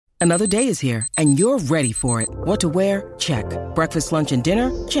Another day is here, and you're ready for it. What to wear? Check. Breakfast, lunch, and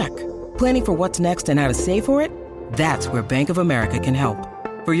dinner? Check. Planning for what's next and how to save for it? That's where Bank of America can help.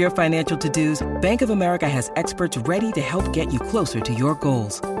 For your financial to-dos, Bank of America has experts ready to help get you closer to your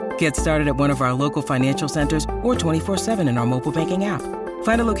goals. Get started at one of our local financial centers or 24/7 in our mobile banking app.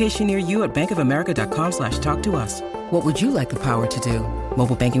 Find a location near you at bankofamerica.com/talktous. What would you like the power to do?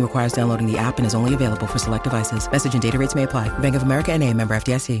 Mobile banking requires downloading the app and is only available for select devices. Message and data rates may apply. Bank of America N.A., member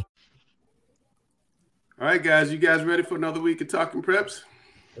FDIC. All right, guys. You guys ready for another week of Talking Preps?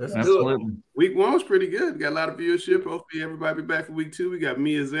 Let's do it. Week 1 was pretty good. Got a lot of viewership. Hopefully everybody be back for week 2. We got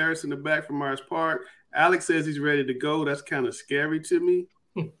Mia Zaris in the back from Myers Park. Alex says he's ready to go. That's kind of scary to me.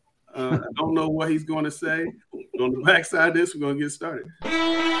 I don't know what he's going to say. On the backside of this, we're going to get started.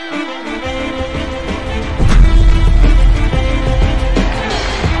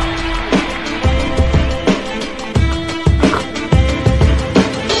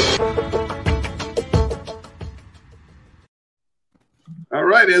 All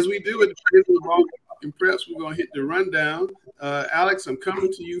right, as we do with the Talking Preps, we're going to hit the rundown. Alex, I'm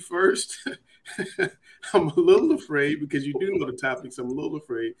coming to you first. I'm a little afraid because you do know the topics. I'm a little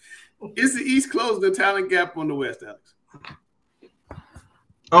afraid. Is the East closing the talent gap on the West, Alex?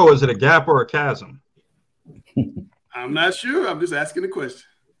 Oh, is it a gap or a chasm? I'm not sure. I'm just asking the question.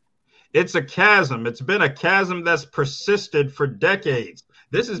 It's a chasm. It's been a chasm that's persisted for decades.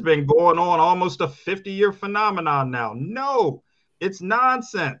 This has been going on almost a 50-year phenomenon now. No, it's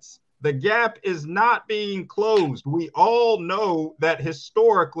nonsense. The gap is not being closed. We all know that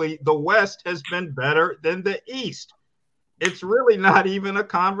historically the West has been better than the East. It's really not even a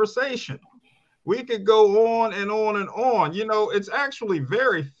conversation. We could go on and on and on. You know, it's actually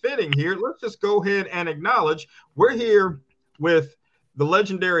very fitting here. Let's just go ahead and acknowledge we're here with the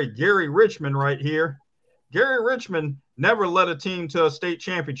legendary Gary Richmond right here. Gary Richmond never led a team to a state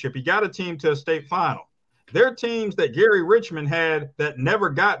championship. He got a team to a state final. There are teams that Gary Richmond had that never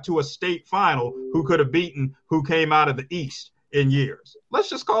got to a state final who could have beaten who came out of the East in years. Let's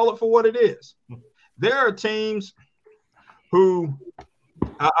just call it for what it is. There are teams who,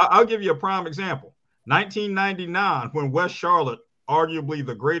 I'll give you a prime example. 1999, when West Charlotte, arguably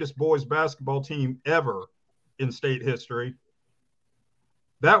the greatest boys basketball team ever in state history,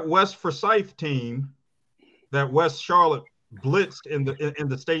 that West Forsyth team that West Charlotte blitzed in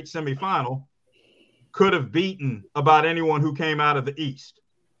the state semifinal could have beaten about anyone who came out of the East.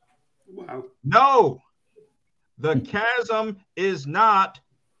 Wow. No, the chasm is not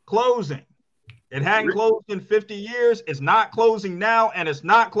closing. It hadn't closed in 50 years. It's not closing now, and it's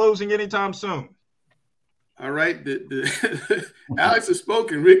not closing anytime soon. All right. Alex has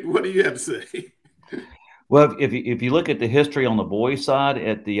spoken. Rick, what do you have to say? Well, if you look at the history on the boys' side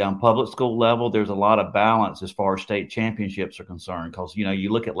at the public school level, there's a lot of balance as far as state championships are concerned. Because, you know, you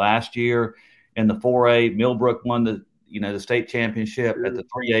look at last year in the 4A, Millbrook won the state championship. At the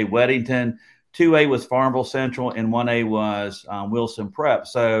 3A, Weddington. 2A was Farmville Central, and 1A was Wilson Prep.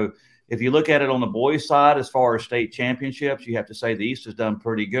 So if you look at it on the boys' side as far as state championships, you have to say the East has done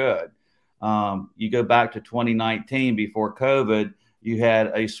pretty good. You go back to 2019 before COVID, you had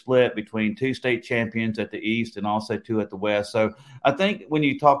a split between 2 state champions at the East and also 2 at the West. So I think when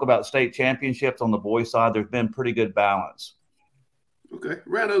you talk about state championships on the boys' side, there's been pretty good balance. Okay.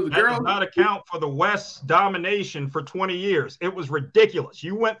 Randall, the That girl does not account for the West's domination for 20 years. It was ridiculous.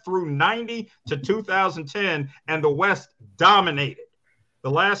 You went through 90 to 2010, and the West dominated.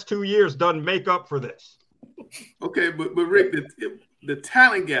 The last 2 years doesn't make up for this. Okay, but Rick, the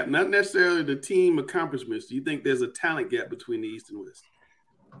talent gap, not necessarily the team accomplishments. Do you think there's a talent gap between the East and West?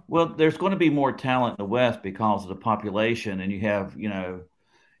 Well, there's going to be more talent in the West because of the population, and you have, you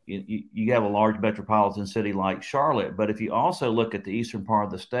have a large metropolitan city like Charlotte. But if you also look at the eastern part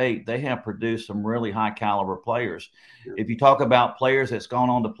of the state, they have produced some really high caliber players. Yeah. If you talk about players that's gone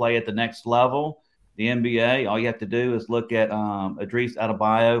on to play at the next level, the NBA, all you have to do is look at Idris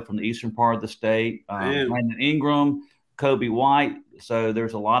Adebayo from the eastern part of the state, Brandon Ingram, Kobe White. So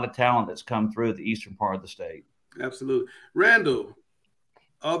there's a lot of talent that's come through the eastern part of the state. Absolutely. Randall,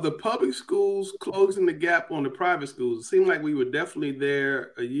 are the public schools closing the gap on the private schools? It seemed like we were definitely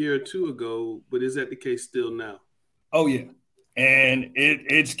there a year or two ago, but is that the case still now? Oh, yeah. And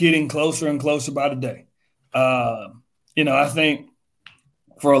it's getting closer and closer by the day. I think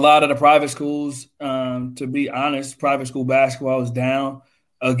for a lot of the private schools, to be honest, private school basketball is down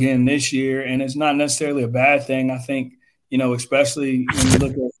again this year, and it's not necessarily a bad thing. I think, especially when you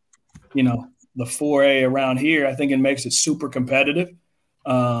look at, the 4A around here, I think it makes it super competitive.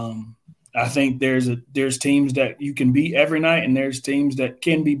 I think there's teams that you can beat every night, and there's teams that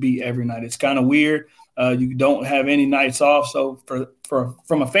can be beat every night. It's kind of weird. You don't have any nights off. So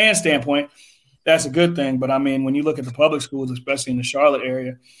from a fan standpoint, that's a good thing. But I mean, when you look at the public schools, especially in the Charlotte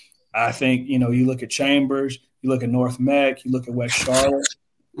area, I think, you look at Chambers, you look at North Meck, you look at West Charlotte,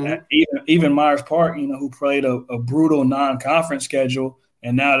 even Myers Park, who played a brutal non-conference schedule,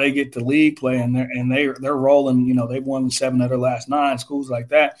 and now they get to league play, and they're rolling. They've won 7 of their last 9, schools like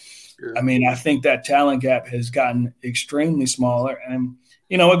that. Yeah. I mean, I think that talent gap has gotten extremely smaller, and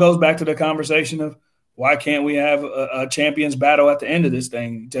it goes back to the conversation of why can't we have a champions battle at the end of this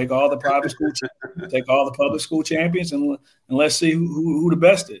thing? Take all the private school, take all the public school champions, and let's see who the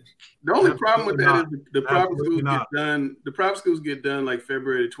best is. The only problem with that is the private schools get done. The private schools get done like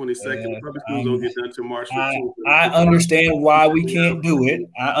February 22nd. The public schools don't get done until March 15th. I understand why we can't do it.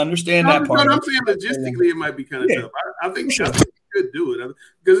 I understand that part. I'm saying logistically it might be kind of tough. I think we could do it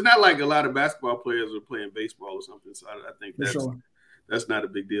because it's not like a lot of basketball players are playing baseball or something. So I think that's not a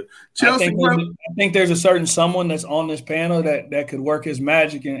big deal. Chelsea, I think there's a certain someone that's on this panel that could work his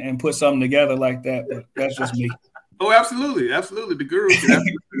magic and put something together like that. But that's just me. Oh, absolutely. The guru can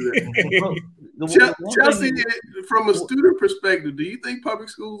absolutely do that. Chelsea, from a student perspective, do you think public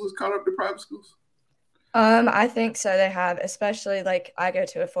schools has caught up to private schools? I think so. They have, especially like I go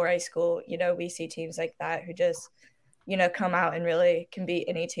to a 4A school. We see teams like that who just, come out and really can beat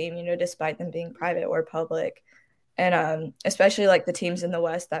any team, despite them being private or public. And especially like the teams in the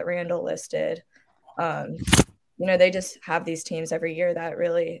West that Randall listed, they just have these teams every year that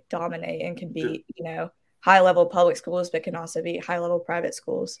really dominate and can beat, high-level public schools, but can also be high-level private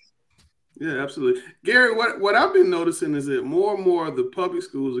schools. Yeah, absolutely. Gary, what I've been noticing is that more and more of the public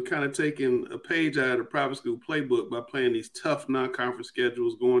schools are kind of taking a page out of the private school playbook by playing these tough non-conference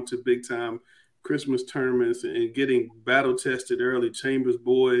schedules, going to big-time Christmas tournaments and getting battle-tested early. Chambers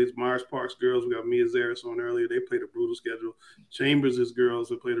boys, Myers Park's girls, we got Mia Zaris on earlier. They played a brutal schedule. Chambers' girls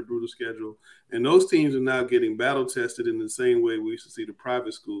have played a brutal schedule. And those teams are now getting battle-tested in the same way we used to see the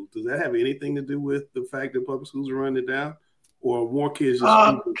private schools. Does that have anything to do with the fact that public schools are running it down? Or more kids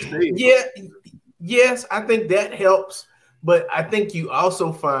just stay? Yes, I think that helps. But I think you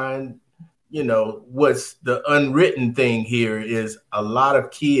also find, what's the unwritten thing here is a lot of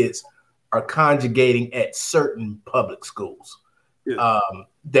kids are conjugating at certain public schools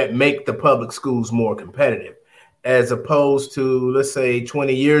that make the public schools more competitive, as opposed to, let's say,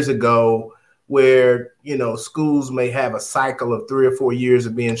 20 years ago, where, schools may have a cycle of 3 or 4 years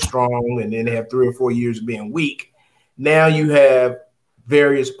of being strong and then they have 3 or 4 years of being weak. Now you have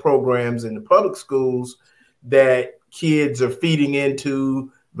various programs in the public schools that kids are feeding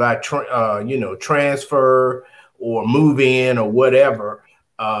into by, transfer or move in or whatever.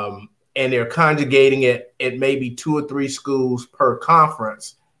 And they're conjugating it at maybe 2 or 3 schools per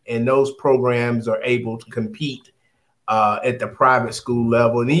conference. And those programs are able to compete at the private school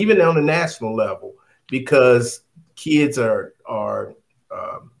level and even on the national level, because kids are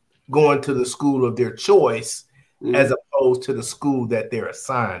going to the school of their choice as opposed to the school that they're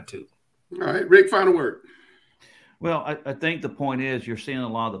assigned to. All right, Rick, final word. Well, I think the point is you're seeing a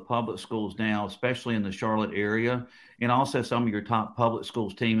lot of the public schools now, especially in the Charlotte area, and also some of your top public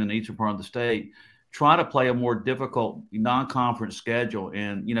schools team in the eastern part of the state, try to play a more difficult non-conference schedule.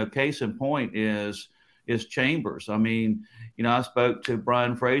 And, case in point is Chambers. I mean, I spoke to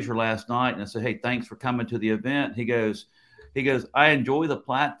Brian Frazier last night and I said, hey, thanks for coming to the event. He goes, I enjoy the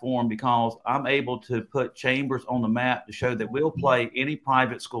platform because I'm able to put Chambers on the map to show that we'll play any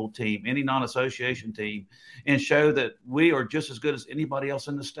private school team, any non-association team, and show that we are just as good as anybody else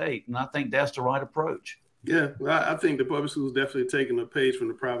in the state. And I think that's the right approach. Yeah, I think the public schools definitely taking a page from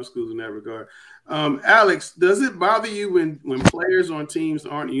the private schools in that regard. Alex, does it bother you when players on teams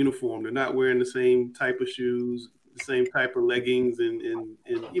aren't uniform? They're not wearing the same type of shoes, the same type of leggings and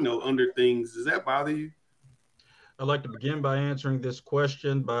under things. Does that bother you? I'd like to begin by answering this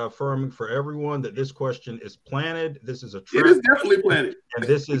question by affirming for everyone that this question is planted. This is a trap. It is definitely planted. And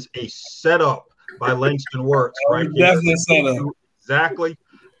this is a setup by Langston Works. Right? Definitely setup. Exactly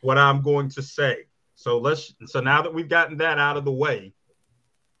what I'm going to say. So now that we've gotten that out of the way,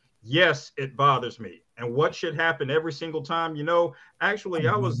 yes, it bothers me. And what should happen every single time? Actually,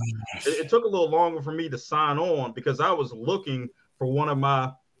 it took a little longer for me to sign on because I was looking for one of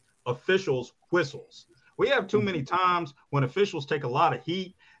my officials' whistles. We have too many times when officials take a lot of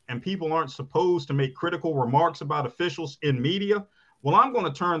heat and people aren't supposed to make critical remarks about officials in media. Well, I'm going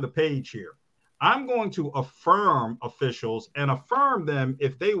to turn the page here. I'm going to affirm officials and affirm them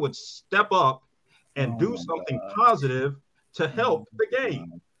if they would step up and do something positive to help the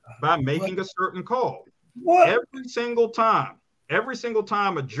game by making a certain call. Every single time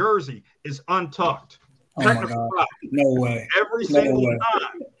a jersey is untucked, Technical foul. No way. Every single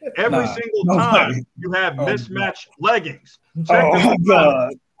time you have mismatched leggings. Oh,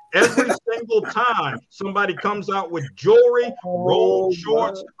 God. Every single time somebody comes out with jewelry, rolled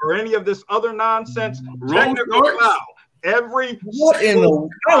shorts, or any of this other nonsense, technical foul. Alex, what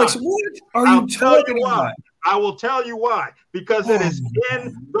are you talking about? I will tell you why. Because it is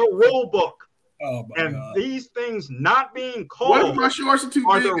in the rule book. Oh, my God. These things not being called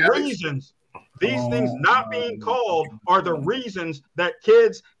are the reasons. These things not being called are the reasons that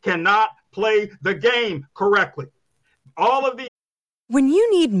kids cannot play the game correctly. All of these. When you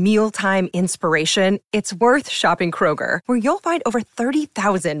need mealtime inspiration, it's worth shopping Kroger, where you'll find over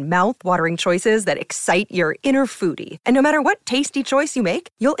 30,000 mouth-watering choices that excite your inner foodie. And no matter what tasty choice you make,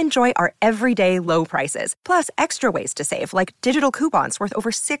 you'll enjoy our everyday low prices, plus extra ways to save, like digital coupons worth over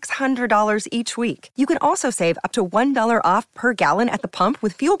 $600 each week. You can also save up to $1 off per gallon at the pump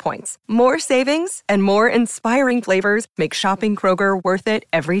with fuel points. More savings and more inspiring flavors make shopping Kroger worth it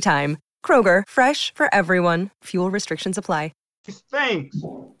every time. Kroger, fresh for everyone. Fuel restrictions apply.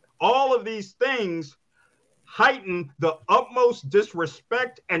 All of these things heighten the utmost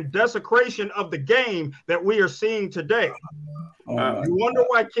disrespect and desecration of the game that we are seeing today. You wonder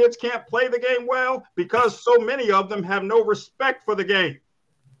why kids can't play the game well? Because so many of them have no respect for the game.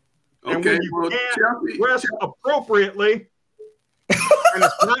 And when you can't dress appropriately, and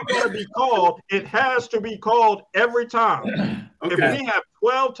it's not going to be called, it has to be called every time. If we have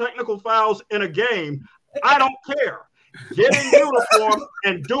 12 technical fouls in a game, I don't care. Get in uniform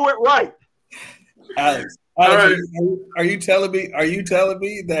and do it right. Alex, are you telling me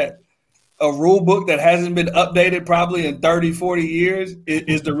that a rule book that hasn't been updated probably in 30, 40 years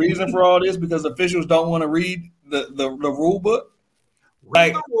is the reason for all this? Because officials don't want to read the rule book?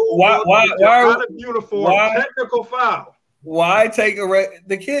 Like, why are uniform technical foul? Why take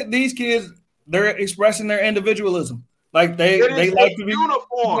these kids, they're expressing their individualism. Like they like to be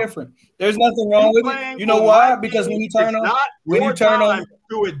different. There's nothing wrong with it. You know why? Because when you turn on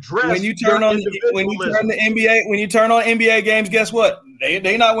NBA games, guess what?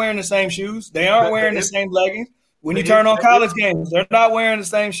 They not wearing the same shoes. They aren't wearing the same leggings. When you turn on college games, they're not wearing the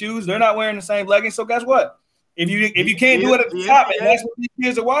same shoes. They're not wearing the same leggings. So guess what? If you can't do it at the top, and that's what these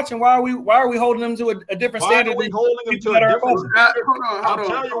kids are watching, why are we holding them to a different standard? I'll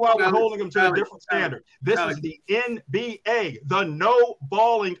tell you why we're holding them to a different standard. This is the NBA, the No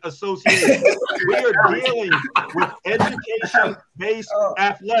Balling Association. We are dealing with education-based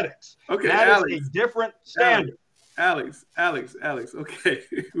athletics. Okay, that is a different standard. Alex. Okay,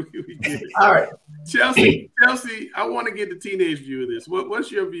 we get it. All right, Chelsea. I want to get the teenage view of this. What's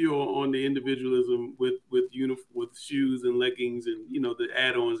your view on the individualism with shoes and leggings and the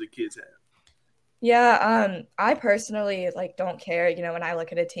add-ons that kids have? Yeah, I personally don't care. When I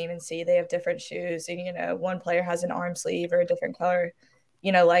look at a team and see they have different shoes, and one player has an arm sleeve or a different color,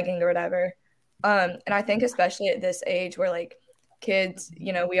 legging or whatever. And I think especially at this age where kids,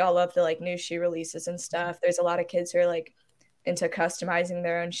 we all love the new shoe releases and stuff. There's a lot of kids who are into customizing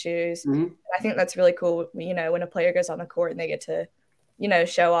their own shoes. Mm-hmm. I think that's really cool, when a player goes on the court and they get to,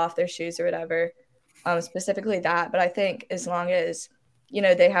 show off their shoes or whatever, specifically that. But I think as long as,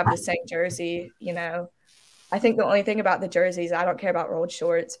 they have the same jersey, I think the only thing about the jerseys, I don't care about rolled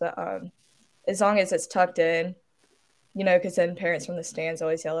shorts, but as long as it's tucked in, because then parents from the stands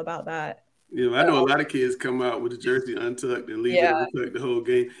always yell about that. I know a lot of kids come out with the jersey untucked and leave it untucked the whole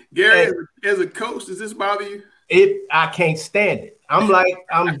game. Gary, as a coach, does this bother you? I can't stand it.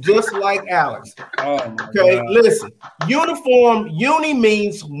 I'm just like Alex. Oh okay, listen. Uni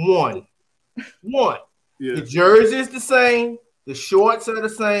means one. Yeah. The jersey is the same. The shorts are the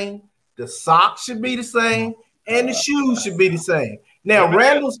same. The socks should be the same, and the shoes should be the same. Now,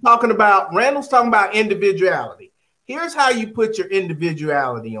 Randall's talking about individuality. Here's how you put your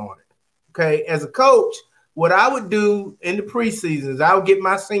individuality on it. Okay, as a coach, what I would do in the preseason is I would get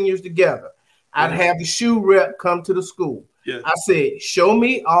my seniors together. I'd have the shoe rep come to the school. Yeah. I said, show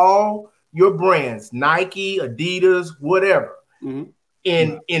me all your brands, Nike, Adidas, whatever,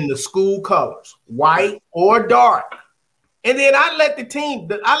 in the school colors, white or dark. And then I let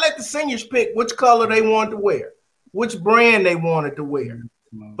the seniors pick which color they wanted to wear, which brand they wanted to wear.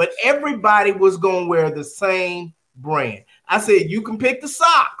 But everybody was going to wear the same brand. I said, you can pick the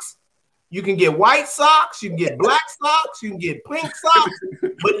socks. You can get white socks, you can get black socks, you can get pink socks,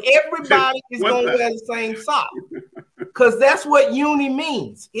 but everybody is going to wear the same sock because that's what uni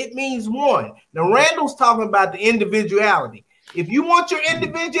means. It means one. Now, Randall's talking about the individuality. If you want your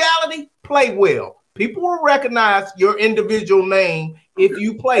individuality, play well. People will recognize your individual name if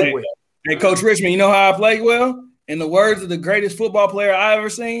you play well. Hey, Coach Richmond, you know how I play well? In the words of the greatest football player I ever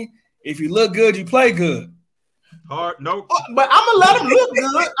seen, If you look good, you play good. Hard, nope. But I'm gonna let them look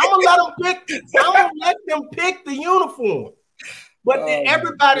good. I'm gonna let them pick the uniform. But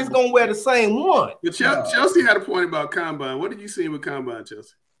everybody's gonna wear the same one. But Chelsea had a point about Combine. What did you see with Combine,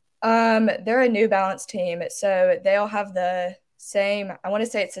 Chelsea? They're a New Balance team, so they all have the same. I want to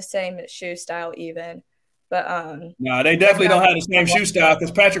say it's the same shoe style, even. But no, they definitely don't have the same shoe style because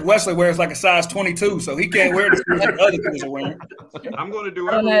Patrick Wesley wears like a size 22, so he can't wear the shoes that other kids are wearing. I'm going to do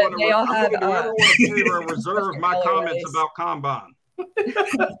everyone a favor and reserve my comments about Combine. All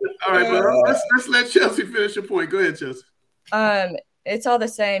right, but let's let Chelsea finish your point. Go ahead, Chelsea. It's all the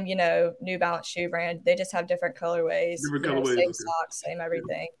same, New Balance shoe brand. They just have different colorways. Same socks, same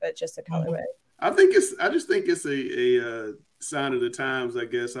everything, but just a colorway. I just think it's a sign of the times, I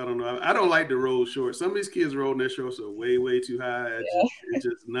guess. I don't know. I don't like the roll shorts. Some of these kids rolling their shorts are way, way too high.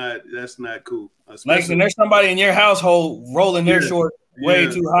 That's not cool. Langston, there's somebody in your household rolling their shorts way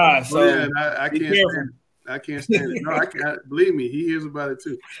too high. So I can't stand it. I can't stand it. No, I can't. Believe me, he hears about it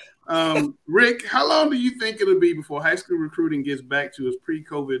too. Rick, how long do you think it'll be before high school recruiting gets back to its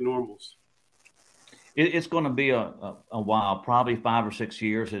pre-COVID normals? It's going to be a while, probably 5 or 6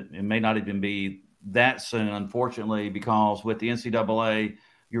 years. It may not even be that soon, unfortunately, because with the NCAA,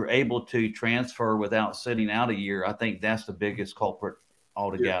 you're able to transfer without sitting out a year. I think that's the biggest culprit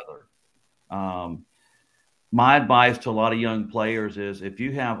altogether. Yeah. My advice to a lot of young players is if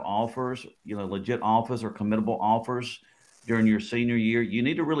you have offers, legit offers or committable offers during your senior year, you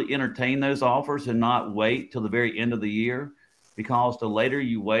need to really entertain those offers and not wait till the very end of the year, because the later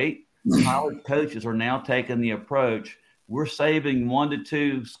you wait, college coaches are now taking the approach, we're saving 1 to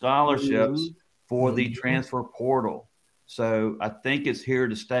 2 scholarships for the transfer portal. So I think it's here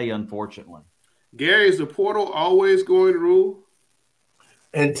to stay, unfortunately. Gary, is the portal always going to rule?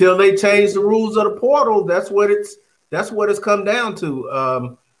 Until they change the rules of the portal, that's what it's come down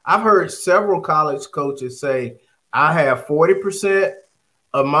to. I've heard several college coaches say, I have 40%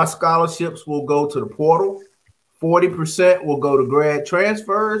 of my scholarships will go to the portal, 40% will go to grad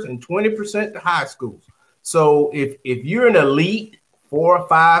transfers, and 20% to high schools. So if you're an elite 4 or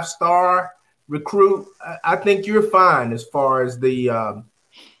 5 star recruit, I think you're fine as far as the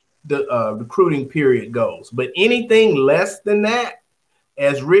recruiting period goes. But anything less than that,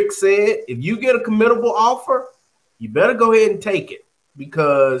 as Rick said, if you get a committable offer, you better go ahead and take it,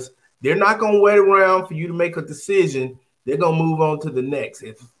 because they're not going to wait around for you to make a decision. They're going to move on to the next.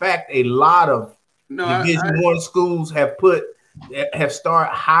 In fact, a lot of Division I schools have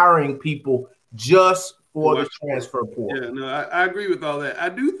started hiring people just for the transfer portal. Yeah, no, I agree with all that. I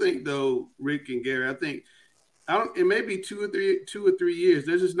do think, though, Rick and Gary, it may be 2 or 3 years.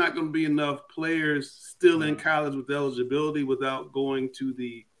 There's just not going to be enough players still in college with eligibility without going to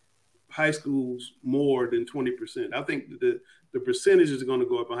the high schools more than 20%. I think the percentages are going to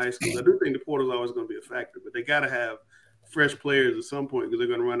go up in high schools. I do think the portal is always going to be a factor, but they got to have fresh players at some point because they're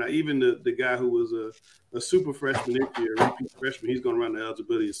going to run out. Even the guy who was a super freshman this year, a repeat freshman, he's going to run the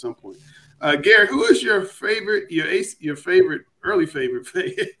eligibility at some point. Gary, who is your favorite, your favorite, early favorite?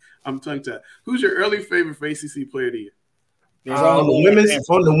 I'm tongue-tied. Who's your early favorite for ACC player of the year? On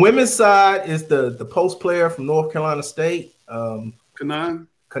the women's side is the post player from North Carolina State, Kanai.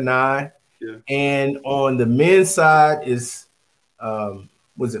 Yeah. And on the men's side is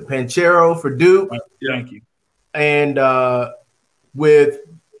was it Panchero for Duke? Yeah. Thank you. And with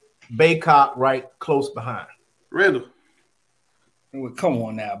Baycott right close behind. Randall. Come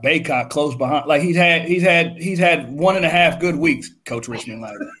on now, Baycott close behind. Like he's had 1.5 good weeks, Coach Richmond.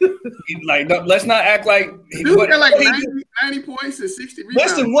 Let's not act like Dude got like 90 points and 60 rebounds.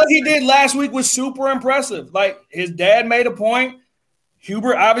 Listen, what he did last week was super impressive. Like his dad made a point.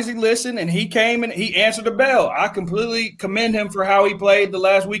 Hubert obviously listened, and he came and he answered the bell. I completely commend him for how he played the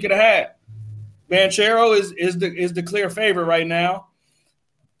last week and a half. Banchero is the clear favorite right now,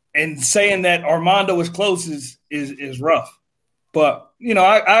 and saying that Armando is close is rough. But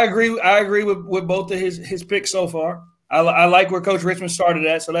I agree with both of his picks so far. I like where Coach Richmond started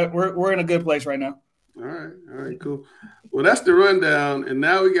at, so that we're in a good place right now. All right, cool. Well, that's the rundown, and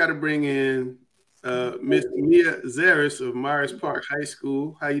now we got to bring in Miss Mia Zaris of Myers Park High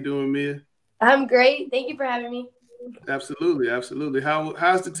School. How you doing, Mia? I'm great. Thank you for having me. Absolutely. How's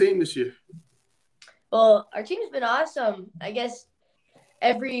the team this year? Well, our team's been awesome. I guess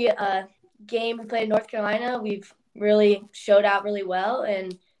every game we played in North Carolina, we've really showed out really well,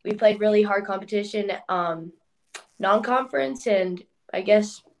 and we played really hard competition, non-conference, and I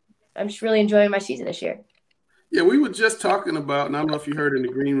guess I'm just really enjoying my season this year. Yeah, we were just talking about, and I don't know if you heard in the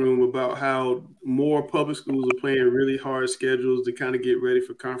green room, about how more public schools are playing really hard schedules to kind of get ready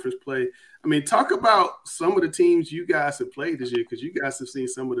for conference play. I mean, talk about some of the teams you guys have played this year, because you guys have seen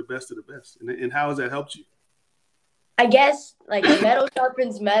some of the best, and how has that helped you? I guess like metal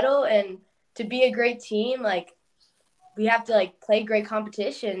sharpens metal, and to be a great team, like we have to like play great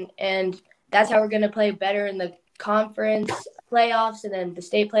competition, and that's how we're going to play better in the conference playoffs and then the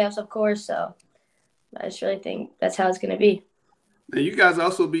state playoffs, of course. So I just really think that's how it's going to be. And you guys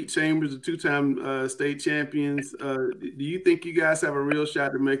also beat Chambers, the two-time state champions. Do you think you guys have a real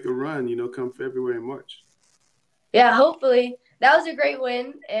shot to make a run, come February and March? Yeah, hopefully. That was a great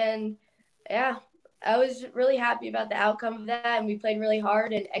win. And, yeah, I was really happy about the outcome of that. And we played really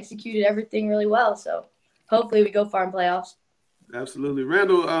hard and executed everything really well. So hopefully we go far in playoffs. Absolutely.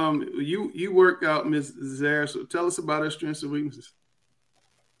 Randall, you work out Ms. Zare, so tell us about her strengths and weaknesses.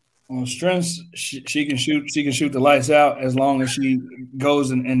 Well, strengths, she can shoot. She can shoot the lights out as long as she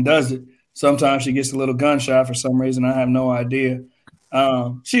goes and does it. Sometimes she gets a little gun shy for some reason. I have no idea.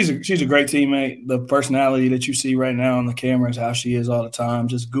 She's a great teammate. The personality that you see right now on the camera is how she is all the time.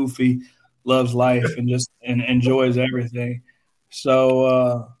 Just goofy, loves life, and enjoys everything.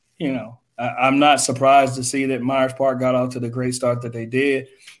 So I'm not surprised to see that Myers Park got off to the great start that they did.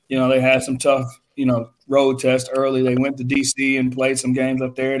 They had some tough road test early. They went to D.C. and played some games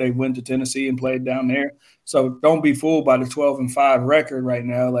up there. They went to Tennessee and played down there. So don't be fooled by the 12-5 record right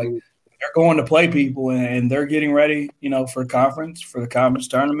now. Like, they're going to play people, and they're getting ready, for the conference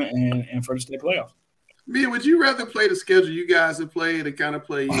tournament and for the state playoffs. Mia, would you rather play the schedule you guys have played and kind of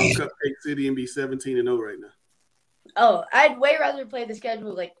play Cupcake City and be 17-0 right now? Oh, I'd way rather play the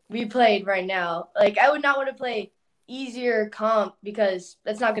schedule like we played right now. Like, I would not want to play easier comp because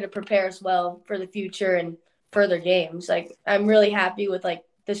that's not going to prepare us well for the future and further games. Like, I'm really happy with like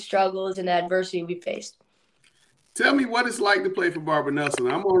the struggles and the adversity we faced. Tell me what it's like to play for Barbara Nelson.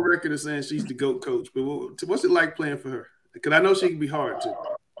 I'm on record as saying she's the GOAT coach, but what's it like playing for her? Because I know she can be hard too.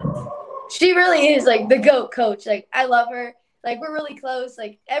 She really is like the GOAT coach. Like, I love her. Like, we're really close.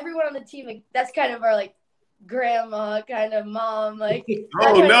 Like, everyone on the team, like, that's kind of our like grandma kind of mom. Like,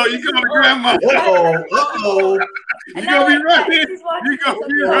 oh no, you call her grandma. Uh-oh. You're gonna be running. You're gonna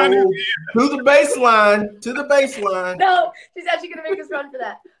be running to the baseline. No, she's actually gonna make us run for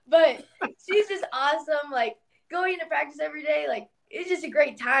that. But she's just awesome. Like, going to practice every day, like, it's just a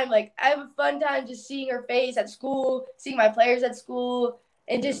great time. Like, I have a fun time just seeing her face at school, seeing my players at school,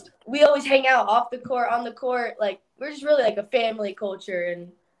 and just we always hang out off the court, on the court. Like, we're just really like a family culture,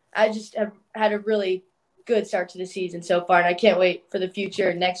 and I just have had a really good start to the season so far, and I can't wait for the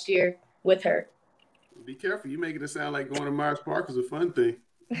future next year with her. Be careful. You're making it sound like going to Myers Park is a fun thing.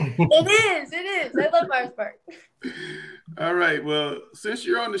 It is. I love Myers Park. All right. Well, since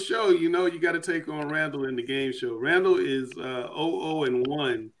you're on the show, you got to take on Randall in the game show. Randall is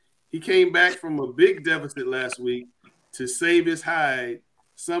 0-1. He came back from a big deficit last week to save his hide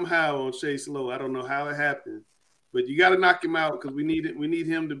somehow on Chase Lowe. I don't know how it happened. But you got to knock him out because we need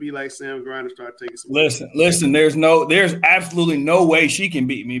him to be like Sam Griner, start taking some. Listen. There's absolutely no way she can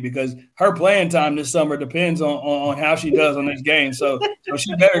beat me because her playing time this summer depends on how she does on this game. So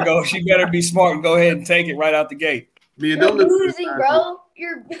she better go. She better be smart and go ahead and take it right out the gate. You're losing, bro.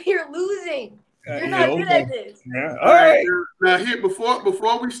 You're losing. You're not good at this. Yeah. All right. Now here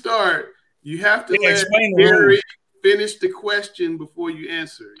before we start, you have to let Gary finish the question before you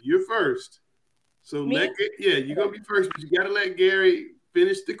answer. You're first. So you're gonna be first, but you gotta let Gary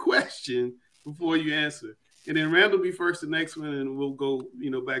finish the question before you answer, and then Randall be first the next one, and we'll go,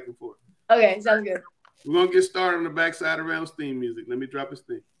 back and forth. Okay, sounds good. We're gonna get started on the backside of Randall's theme music. Let me drop his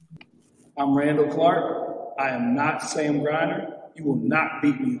theme. I'm Randall Clark. I am not Sam Griner. You will not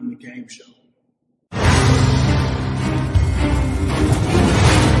beat me on the game show.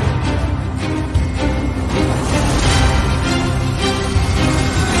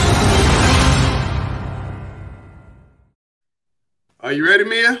 Are you ready,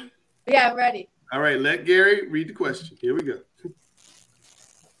 Mia? Yeah, I'm ready. All right, let Gary read the question. Here we go.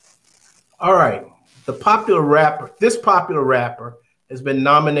 All right. This popular rapper has been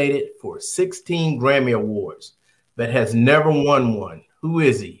nominated for 16 Grammy Awards, but has never won one. Who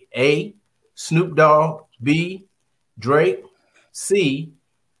is he? A, Snoop Dogg. B, Drake. C,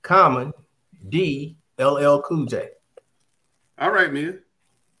 Common. D, LL Cool J. All right, Mia.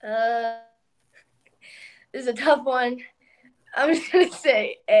 This is a tough one. I'm just going to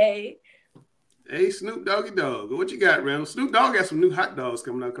say A. A, Snoop Doggy Dogg. What you got, Randall? Snoop Dogg got some new hot dogs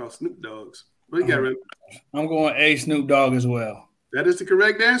coming out called Snoop Dogs. What you got, Randall? I'm going A, Snoop Dogg as well. That is the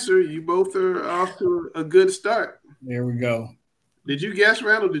correct answer. You both are off to a good start. There we go. Did you guess,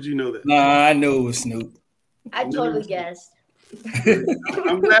 Randall? Did you know that? Nah, I knew it was Snoop. I totally guessed.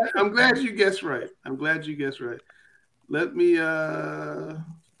 I'm glad you guessed right. Let me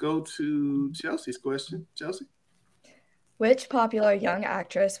go to Chelsea's question. Chelsea? Which popular young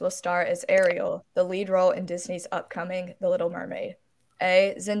actress will star as Ariel, the lead role in Disney's upcoming The Little Mermaid?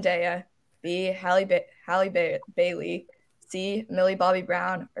 A. Zendaya, B. Halle Bailey, C. Millie Bobby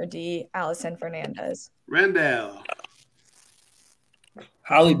Brown, or D. Allison Fernandez? Randall.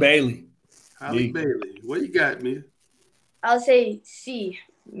 Halle Bailey. Halle Bailey. What you got, Mia? I'll say C.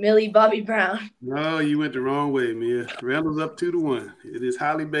 Millie Bobby Brown. No, you went the wrong way, Mia. Randall's up 2-1. It is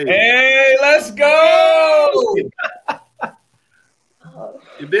Halle Bailey. Hey, let's go!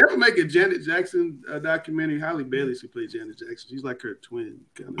 If they ever make a Janet Jackson documentary, Halle Bailey should play Janet Jackson. She's like her twin,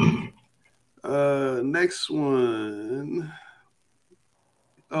 kind of. Next one.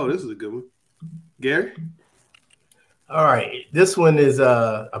 Oh, this is a good one. Gary? All right. This one is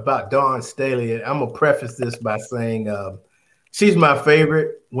about Dawn Staley. I'm going to preface this by saying she's my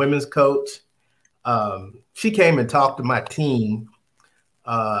favorite women's coach. She came and talked to my team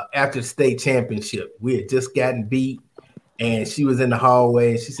after the state championship. We had just gotten beat. And she was in the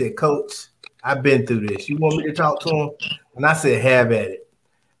hallway and she said, Coach, I've been through this. You want me to talk to him? And I said, have at it.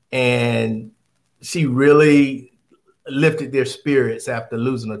 And she really lifted their spirits after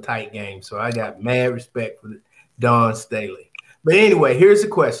losing a tight game. So I got mad respect for Dawn Staley. But anyway, here's the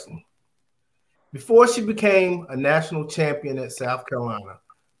question. Before she became a national champion at South Carolina,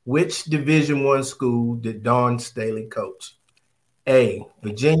 which Division I school did Dawn Staley coach? A,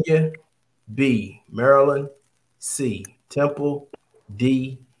 Virginia, B, Maryland, C, Temple,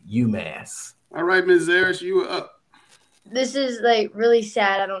 D, UMass. All right, Ms. Zaris, you were up. This is like really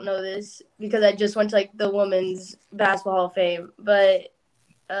sad. I don't know this because I just went to like the Women's Basketball Hall of Fame. But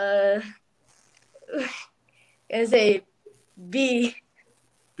I'm gonna say B.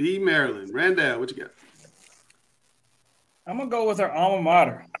 B, Maryland. Randall, what you got? I'm gonna go with her alma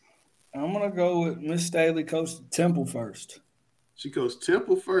mater. I'm gonna go with Miss Staley coached Temple first. She coached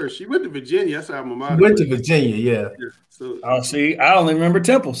Temple first. She went to Virginia. That's our alma Went to Virginia, yeah. So, see, I only remember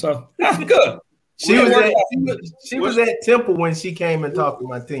Temple, so that's good. She was at Temple when she came and talked to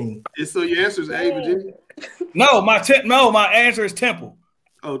my team. And so your answer is A, Virginia? No, my answer is Temple.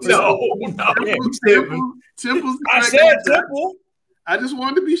 Oh, Temple. Temple's I said Temple. I just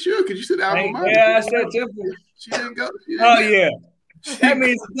wanted to be sure because you said alma mater. Yeah, I said Temple. She didn't go. Yeah. That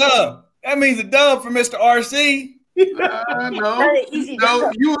means a dub. That means a dub for Mr. RC.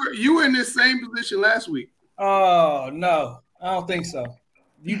 No, you were in this same position last week. Oh no, I don't think so.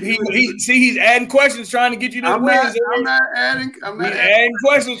 He's adding questions trying to get you this win. I'm not adding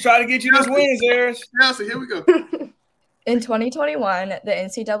questions trying to get you this win, Zaris. Chelsea, here we go. In 2021, the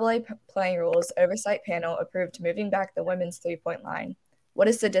NCAA playing rules oversight panel approved moving back the women's 3-point line. What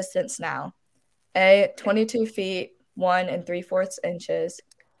is the distance now? A, 22 feet, 1 3/4 inches.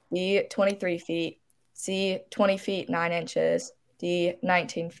 B, 23 feet. C, 20 feet, 9 inches. D,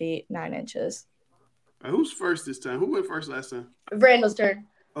 19 feet, 9 inches. Who's first this time? Who went first last time? Randall's turn.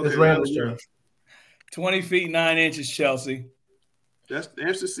 Okay, it's Randall's turn. 20 feet, 9 inches, Chelsea. That's the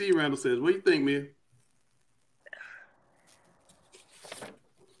answer C, Randall says. What do you think, man?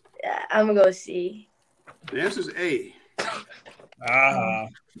 Yeah, I'm going to go C. The answer is A.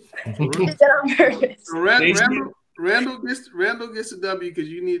 So Randall gets a W because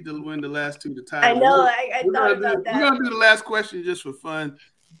you need to win the last two to tie. I know. I thought about that. We're going to do the last question just for fun.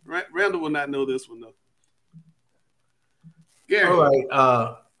 Randall will not know this one, though. Gary. All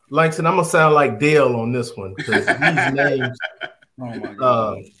right. Langston, I'm going to sound like Dale on this one because these names. Oh, my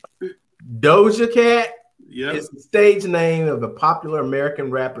God. Doja Cat Yep. is the stage name of a popular American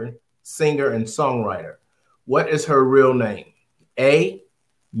rapper, singer, and songwriter. What is her real name? A,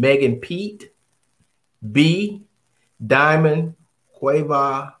 Megan Pete. B, Diamond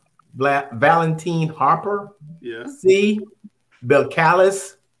Cueva Valentine Harper. Yeah. C,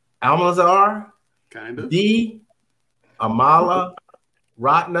 Belcalis Almanzar. Kind of. D, Amala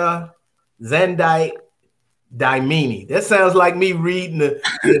Ratna Zendite Daimini. That sounds like me reading the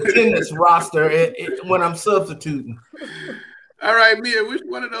attendance roster when I'm substituting. All right, Mia, which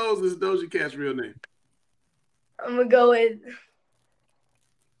one of those is Doja Cat's real name? I'm going to go with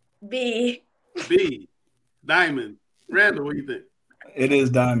B. B, Diamond. Randall, what do you think? It is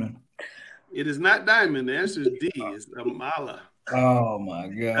Diamond. It is not Diamond. The answer is D. It's Amala. Oh, my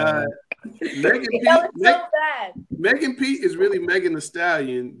God. Megan Pete, That was so bad. Megan Pete is really Megan Thee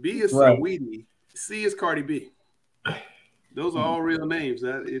Stallion. B is Right. Saweetie. C is Cardi B. Those are all real names.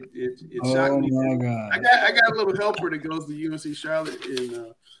 It shocked me. Oh my God. I got a little helper that goes to UNC Charlotte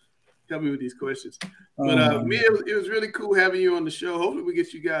and help me with these questions. But Mia, it was really cool having you on the show. Hopefully we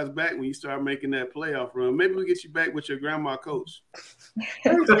get you guys back when you start making that playoff run. Maybe we get you back with your grandma coach.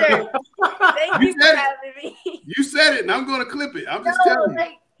 For sure. Thank you for having me. You said it, and I'm going to clip it. I'm just telling you.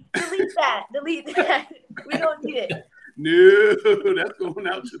 Delete that. Delete that. We don't need it. No, that's going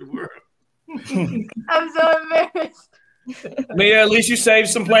out to the world. I'm so embarrassed. Mia, at least you saved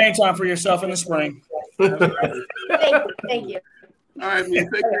some playing time for yourself in the spring. Thank you. All right, Mia,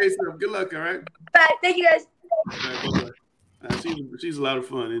 take care of yourself. Good luck, all right? Bye. Thank you, guys. All right, bye-bye. She's a lot of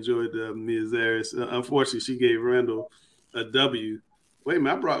fun. Enjoyed Mia Zaris. Unfortunately, she gave Randall a W. Wait a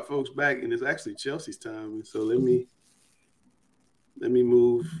minute, I brought folks back, and it's actually Chelsea's time. And so let me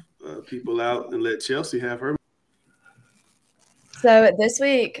move people out and let Chelsea have her. So this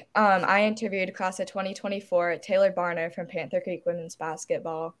week, I interviewed class of 2024 Taylor Barner from Panther Creek Women's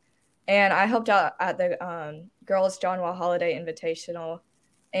Basketball, and I helped out at the girls' John Wall Holiday Invitational,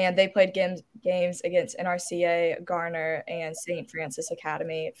 and they played games against NRCA, Garner, and St. Francis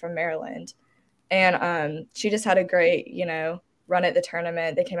Academy from Maryland. And she just had a great, run at the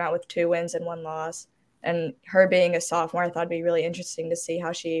tournament. They came out with 2 wins and 1 loss. And her being a sophomore, I thought it'd be really interesting to see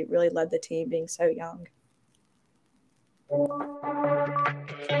how she really led the team being so young.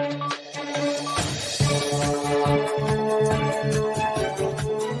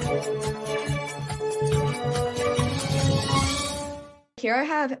 Here I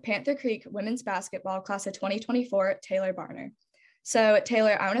have Panther Creek Women's Basketball class of 2024, Taylor Barner. So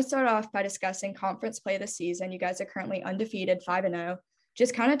Taylor, I want to start off by discussing conference play this season. You guys are currently undefeated, 5-0.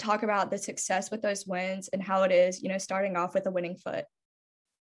 Just kind of talk about the success with those wins and how it is, starting off with a winning foot.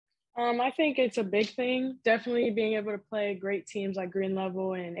 I think it's a big thing. Definitely being able to play great teams like Green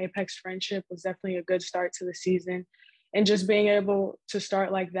Level and Apex Friendship was definitely a good start to the season. And just being able to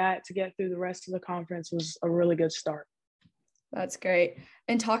start like that to get through the rest of the conference was a really good start. That's great.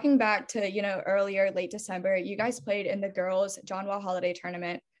 And talking back to, earlier, late December, you guys played in the girls' John Wall Holiday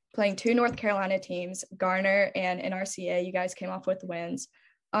Tournament, playing 2 North Carolina teams, Garner and NRCA. You guys came off with wins.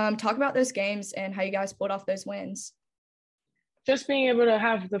 Talk about those games and how you guys pulled off those wins. Just being able to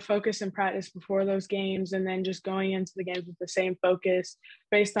have the focus and practice before those games, and then just going into the games with the same focus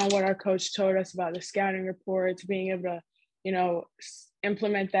based on what our coach told us about the scouting reports, being able to,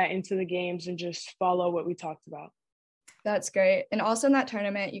 implement that into the games and just follow what we talked about. That's great. And also in that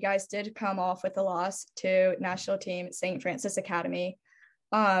tournament, you guys did come off with a loss to national team St. Francis Academy.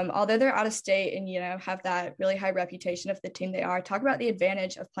 Although they're out of state and, have that really high reputation of the team they are, talk about the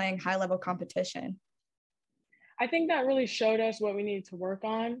advantage of playing high-level competition. I think that really showed us what we needed to work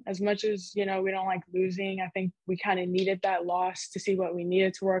on. As much as, we don't like losing, I think we kind of needed that loss to see what we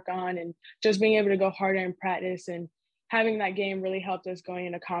needed to work on, and just being able to go harder in practice and having that game really helped us going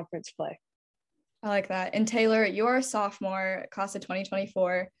into conference play. I like that. And Taylor, you're a sophomore, class of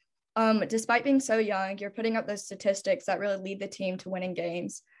 2024. Despite being so young, you're putting up those statistics that really lead the team to winning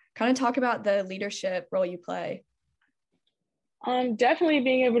games. Kind of talk about the leadership role you play. Definitely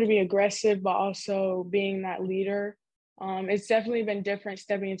being able to be aggressive, but also being that leader. It's definitely been different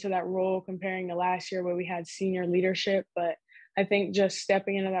stepping into that role comparing to last year where we had senior leadership, but I think just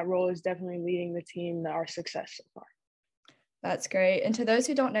stepping into that role is definitely leading the team to our success so far. That's great. And to those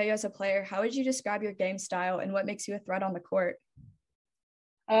who don't know you as a player, how would you describe your game style and what makes you a threat on the court?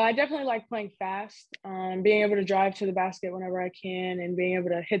 I definitely like playing fast, being able to drive to the basket whenever I can and being able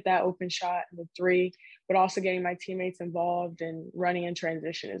to hit that open shot and the 3, but also getting my teammates involved and running in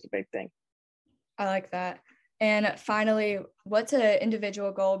transition is a big thing. I like that. And finally, what's an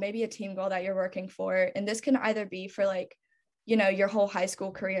individual goal, maybe a team goal that you're working for? And this can either be for your whole high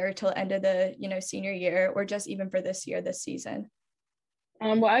school career till the end of the, senior year, or just even for this season.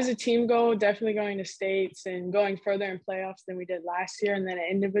 Well, as a team goal, definitely going to states and going further in playoffs than we did last year. And then an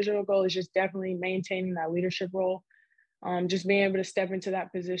individual goal is just definitely maintaining that leadership role. Just being able to step into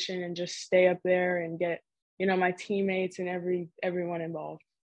that position and just stay up there and get, my teammates and everyone involved.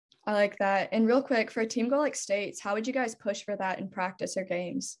 I like that. And real quick, for a team goal like states, how would you guys push for that in practice or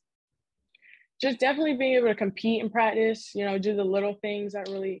games? Just definitely being able to compete in practice, do the little things that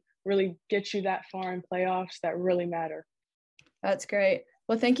really, really get you that far in playoffs that really matter. That's great.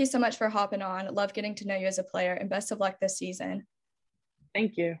 Well, thank you so much for hopping on. Love getting to know you as a player, and best of luck this season.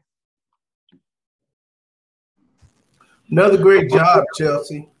 Thank you. Another great job,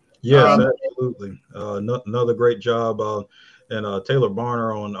 Chelsea. Yes, absolutely. Another great job. And Taylor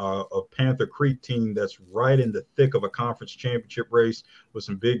Barner on a Panther Creek team that's right in the thick of a conference championship race with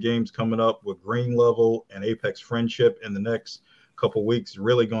some big games coming up with Green Level and Apex Friendship in the next couple weeks.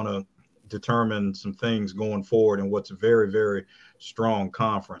 Really going to determine some things going forward in what's a very, very strong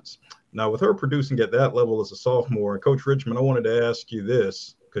conference. Now, with her producing at that level as a sophomore, and Coach Richmond, I wanted to ask you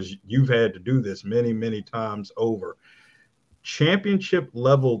this. because you've had to do this many, many times over. Championship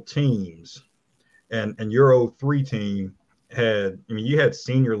level teams and your 03 team you had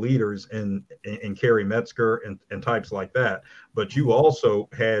senior leaders in Kerry Metzger and types like that, but you also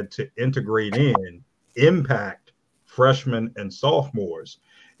had to integrate in impact freshmen and sophomores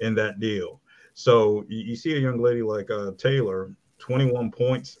in that deal. So you see a young lady like Taylor, 21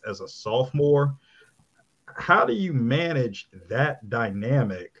 points as a sophomore. How do you manage that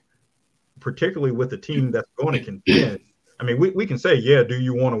dynamic, particularly with a team that's going to contend? I mean, we can say, yeah, do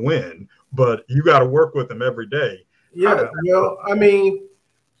you want to win? But you got to work with them every day. Yeah, I mean,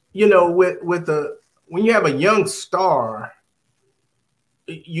 when you have a young star,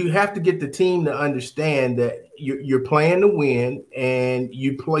 you have to get the team to understand that you're playing to win, and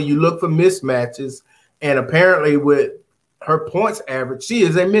you look for mismatches. And apparently, with her points average, she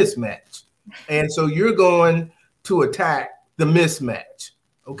is a mismatch, and so you're going to attack the mismatch.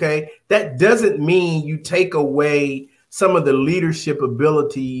 Okay, that doesn't mean you take away some of the leadership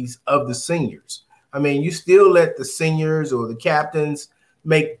abilities of the seniors. I mean, you still let the seniors or the captains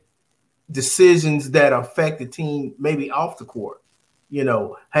make decisions that affect the team maybe off the court.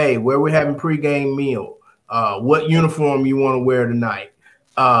 Hey, where we're having pregame meal, what uniform you want to wear tonight,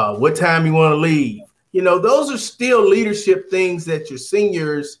 what time you want to leave. Those are still leadership things that your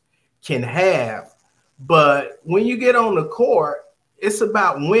seniors can have. But when you get on the court, it's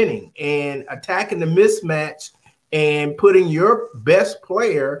about winning and attacking the mismatch and putting your best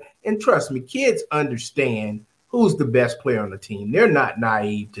player. And trust me, kids understand who's the best player on the team. They're not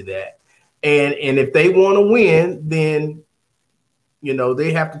naive to that. And if they want to win, then,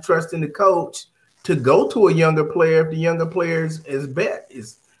 they have to trust in the coach to go to a younger player if the younger players is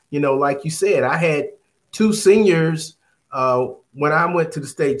like you said, I had 2 seniors when I went to the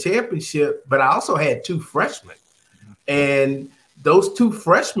state championship, but I also had 2 freshmen. And those 2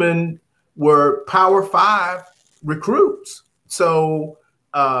 freshmen were Power 5 recruits. So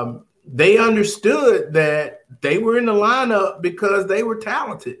they understood that they were in the lineup because they were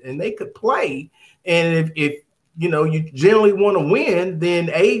talented and they could play. And if you generally want to win, then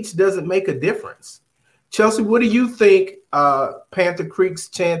age doesn't make a difference. Chelsea, what do you think Panther Creek's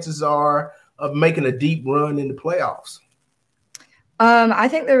chances are of making a deep run in the playoffs? I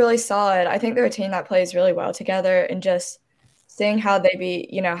think they're really solid. I think they're a team that plays really well together, and just seeing how they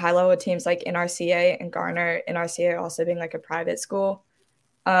beat, high-level teams like NRCA and Garner, NRCA also being like a private school.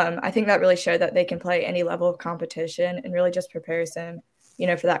 I think that really showed that they can play any level of competition and really just prepares them,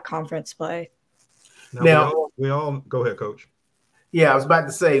 for that conference play. Now we all go ahead, Coach. Yeah, I was about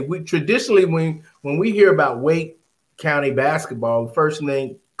to say, we traditionally, when we hear about Wake County basketball, the first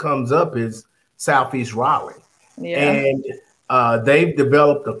thing comes up is Southeast Raleigh. Yeah. And they've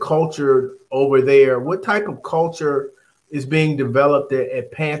developed a culture over there. What type of culture is being developed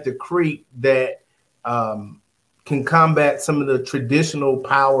at Panther Creek that can combat some of the traditional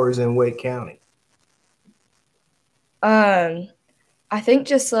powers in Wake County? I think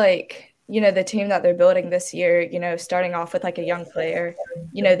just like, the team that they're building this year, starting off with like a young player,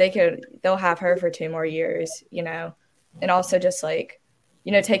 they'll have her for 2 more years, and also just like,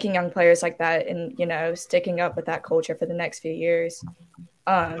 taking young players like that and, sticking up with that culture for the next few years.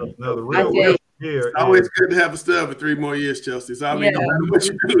 It's always good to have a stud for 3 more years, Chelsea. So, no matter what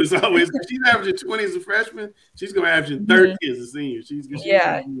you do, it's always – she's averaging 20 as a freshman. She's going to average 30 as a senior.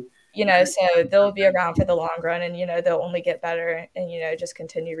 So they'll be around for the long run, and, they'll only get better and, just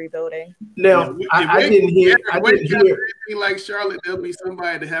continue rebuilding. Now, I didn't hear anything like Charlotte, there'll be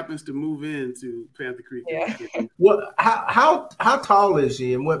somebody that happens to move into Panther Creek. Yeah. How tall is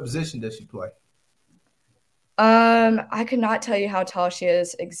she, and what position does she play? I could not tell you how tall she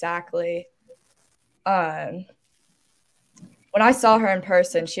is exactly. When I saw her in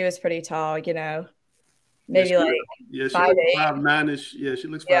person, she was pretty tall, maybe like 5'8". 5'9"ish. Yeah, she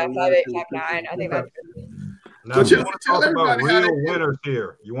looks 5'8", 5'9". I think that's now, you want to talk about real winners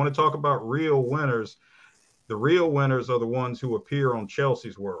here. You want to talk about real winners. The real winners are the ones who appear on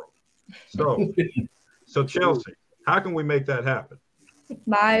Chelsea's World. So Chelsea, how can we make that happen?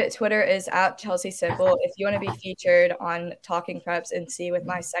 My Twitter is @ChelseaSickle. If you want to be featured on Talking Preps and see with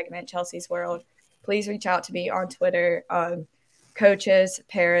my segment, Chelsea's World, please reach out to me on Twitter. Coaches,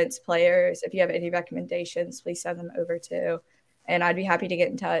 parents, players, if you have any recommendations, please send them over too. And I'd be happy to get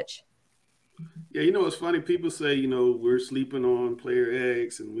in touch. Yeah, it's funny. People say, we're sleeping on player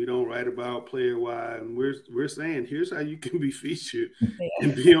X and we don't write about player Y. And we're saying, here's how you can be featured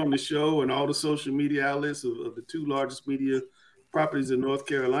and be on the show and all the social media outlets of the 2 largest media properties in North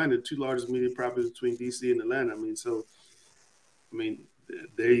Carolina, 2 largest media properties between DC and Atlanta.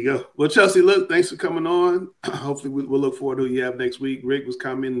 There you go. Well, Chelsea, look, thanks for coming on. Hopefully, we'll look forward to who you have next week. Rick was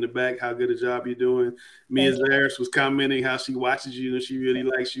commenting in the back how good a job you're doing. Mia Zaris was commenting how she watches you and she really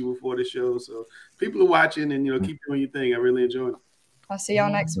likes you before the show. So people are watching and, keep doing your thing. I really enjoy it. I'll see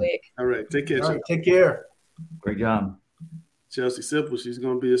y'all next week. All right. Take care. All right, take care. Great job. Chelsea Simple, she's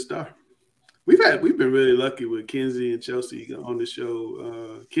going to be a star. We've been really lucky with Kenzie and Chelsea on the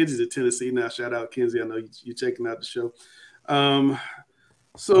show. Kenzie's in Tennessee now. Shout out Kenzie. I know you're checking out the show.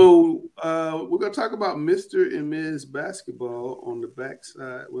 So we're going to talk about Mr. and Ms. Basketball on the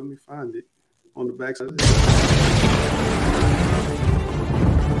backside. Let me find it. On the backside.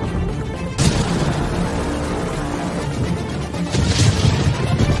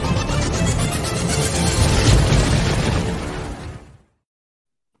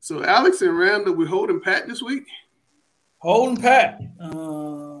 So Alex and Randall, we're holding pat this week. Holding pat.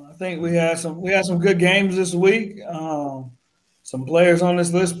 I think we had some good games this week. Some players on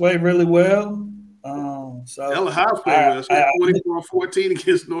this list played really well. Ella Hobbs played well. 24-14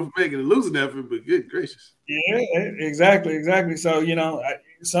 against North Macon, losing effort, but good gracious. Yeah, exactly. So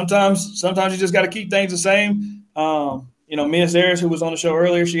sometimes you just got to keep things the same. Mia Zaris, who was on the show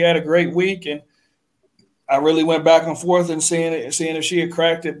earlier, she had a great week, and I really went back and forth and seeing if she had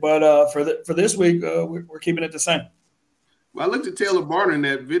cracked it. But for this week, we're keeping it the same. Well, I looked at Taylor Barner in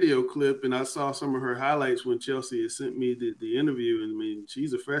that video clip, and I saw some of her highlights when Chelsea had sent me the interview. And I mean,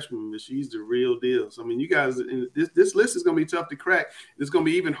 she's a freshman, but she's the real deal. So I mean, you guys, this list is going to be tough to crack. It's going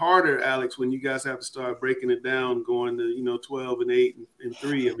to be even harder, Alex, when you guys have to start breaking it down, going to 12 and 8 and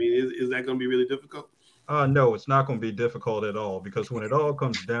 3. I mean, is that going to be really difficult? No, it's not going to be difficult at all, because when it all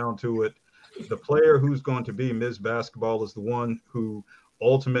comes down to it, the player who's going to be Ms. Basketball is the one who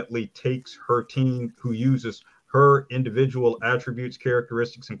ultimately takes her team, who uses her individual attributes,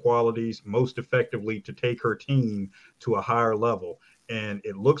 characteristics, and qualities most effectively to take her team to a higher level. And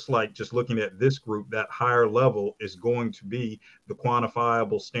it looks like, just looking at this group, that higher level is going to be the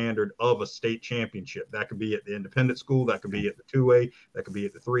quantifiable standard of a state championship. That could be at the independent school, that could be at the 2A, that could be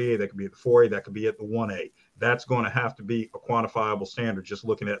at the 3A, that could be at the 4A, that could be at the 1A. That's going to have to be a quantifiable standard, just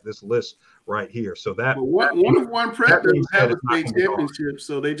looking at this list right here. So that one prep doesn't have a state championship,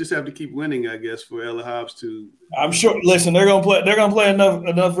 so they just have to keep winning, I guess, for Ella Hobbs to. I'm sure. Listen, they're gonna play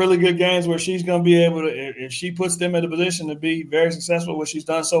enough really good games where she's gonna be able to, if she puts them in a position to be very successful, what she's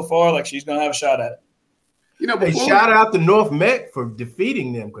done so far, like she's gonna have a shot at it. Shout out to North Mech for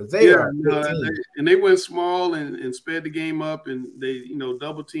defeating them, because they are. They went small and sped the game up, and they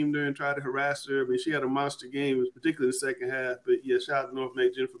double teamed her and tried to harass her. I mean, she had a monster game, particularly the second half. But yeah, shout out to North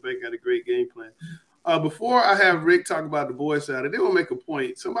Mech. Jennifer Baker had a great game plan. Before I have Rick talk about the boys' side, I did want to make a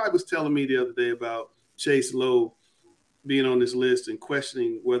point. Somebody was telling me the other day about Chase Lowe being on this list and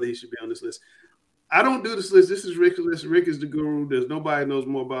questioning whether he should be on this list. I don't do this list. This is Rick's list. Rick is the guru. There's nobody knows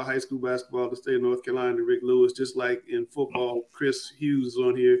more about high school basketball in the state of North Carolina than Rick Lewis. Just like in football, Chris Hughes is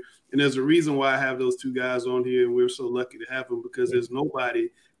on here. And there's a reason why I have those two guys on here, and we're so lucky to have them, because there's nobody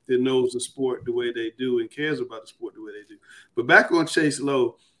that knows the sport the way they do and cares about the sport the way they do. But back on Chase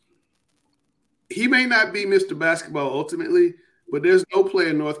Lowe, he may not be Mr. Basketball ultimately, but there's no player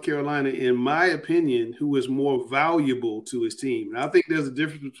in North Carolina, in my opinion, who is more valuable to his team. And I think there's a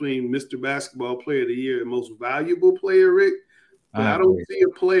difference between Mr. Basketball Player of the Year and most valuable player, Rick. But I don't see a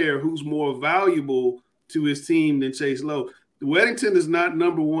player who's more valuable to his team than Chase Lowe. Weddington is not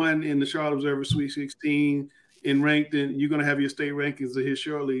number one in the Charlotte Observer Sweet 16 and ranked in. You're going to have your state rankings here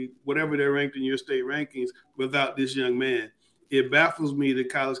shortly, whatever they're ranked in your state rankings, without this young man. It baffles me that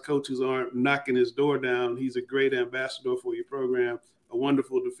college coaches aren't knocking his door down. He's a great ambassador for your program, a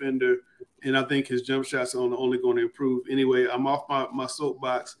wonderful defender, and I think his jump shots are only going to improve. Anyway, I'm off my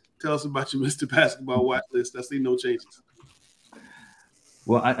soapbox. Tell us about your Mr. Basketball watch list. I see no changes.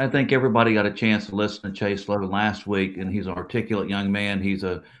 Well, I think everybody got a chance to listen to Chase Lowe last week, and he's an articulate young man. He's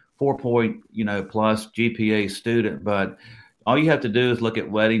a 4-point, plus GPA student, but all you have to do is look at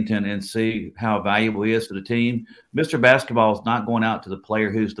Weddington and see how valuable he is to the team. Mr. Basketball is not going out to the player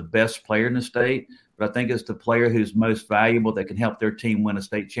who's the best player in the state, but I think it's the player who's most valuable that can help their team win a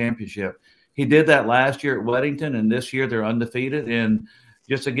state championship. He did that last year at Weddington, and this year they're undefeated. And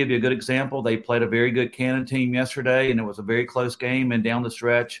just to give you a good example, they played a very good Cannon team yesterday, and it was a very close game. And down the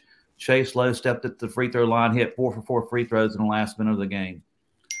stretch, Chase Lowe stepped at the free throw line, hit 4 for 4 free throws in the last minute of the game.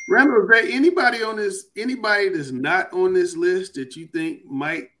 Randall, anybody that's not on this list that you think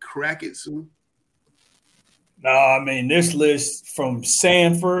might crack it soon? No, I mean, this list from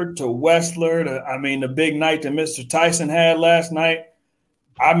Sanford to Westler to, the big night that Mr. Tyson had last night.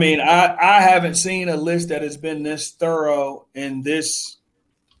 I mean, I haven't seen a list that has been this thorough and this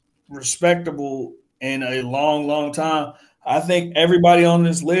respectable in a long, long time. I think everybody on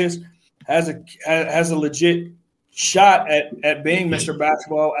this list has a legit shot at being Mr.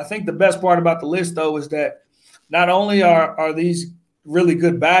 Basketball. I think the best part about the list, though, is that not only are these really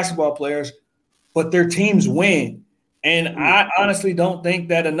good basketball players, but their teams win. And I honestly don't think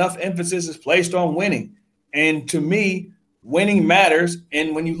that enough emphasis is placed on winning. And to me, winning matters.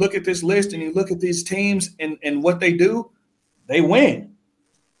 And when you look at this list and you look at these teams and what they do, they win.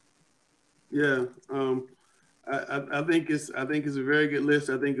 Yeah. I think it's a very good list.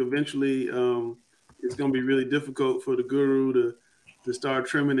 I think eventually it's going to be really difficult for the guru to start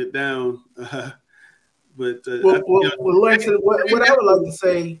trimming it down. But Lexington, what I would like to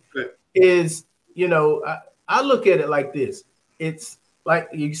say is, I look at it like this. It's like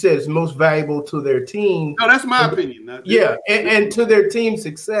you said, it's most valuable to their team. No, that's my opinion. And to their team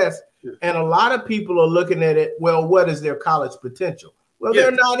success. Yeah. And a lot of people are looking at it, well, what is their college potential? Well,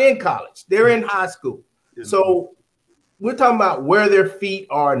 they're not in college. They're in high school. Yeah. So we're talking about where their feet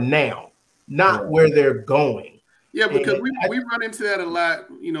are now, not where they're going. Yeah, because we run into that a lot.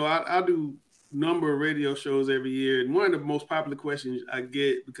 I do number of radio shows every year, and one of the most popular questions I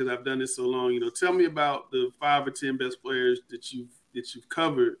get, because I've done this so long, tell me about the 5 or 10 best players that you've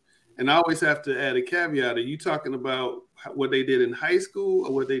covered. And I always have to add a caveat. Are you talking about what they did in high school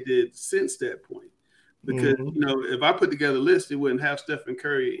or what they did since that point? Because, if I put together a list, it wouldn't have Stephen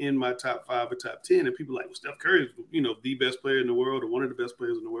Curry in my top 5 or top 10. And people are like, well, Steph Curry is, the best player in the world or one of the best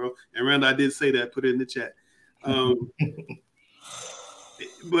players in the world. And Randall, I did say that, put it in the chat.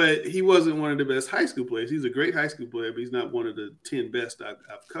 But he wasn't one of the best high school players. He's a great high school player, but he's not one of the 10 best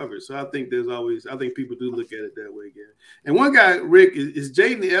I've covered. So I think people do look at it that way again. And one guy, Rick, is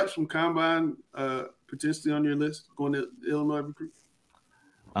Jaden Epps from Combine potentially on your list going to Illinois recruit?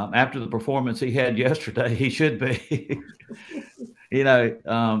 After the performance he had yesterday, he should be.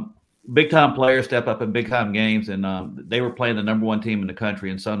 Big time players step up in big time games, and they were playing the number 1 team in the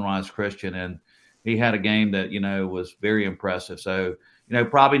country in Sunrise Christian, and he had a game that was very impressive. So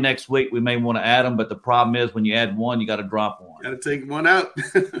probably next week we may want to add him, but the problem is when you add one, you got to drop one. Got to take one out.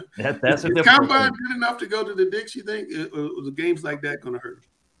 That's a different. Combine good enough to go to the Dix? You think? Or the games like that going to hurt?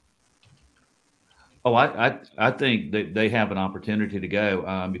 Oh, I think that they have an opportunity to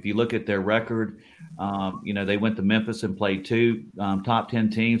go. If you look at their record, they went to Memphis and played 2 top 10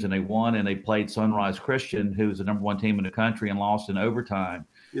 teams, and they won. And they played Sunrise Christian, who's the number 1 team in the country, and lost in overtime.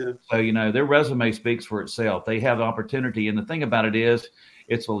 Yeah. So, their resume speaks for itself. They have the opportunity. And the thing about it is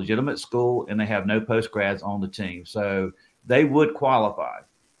it's a legitimate school, and they have no post-grads on the team. So they would qualify.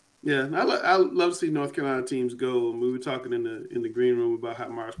 Yeah, I love to see North Carolina teams go. We were talking in the green room about how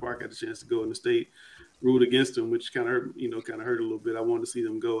Morris Park had a chance to go, and the state ruled against them, which kind of hurt a little bit. I wanted to see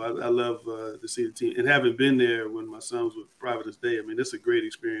them go. I love to see the team, and having been there when my sons were Providence Day, I mean, it's a great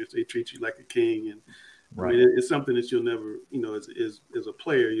experience. They treat you like a king, and right. I mean, it's something that you'll never, as a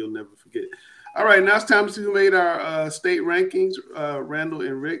player, you'll never forget. All right, now it's time to see who made our state rankings. Randall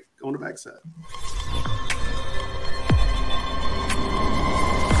and Rick on the backside.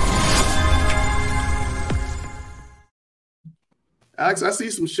 Alex, I see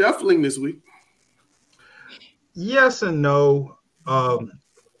some shuffling this week. Yes and no.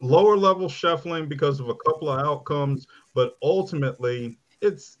 Lower level shuffling because of a couple of outcomes, but ultimately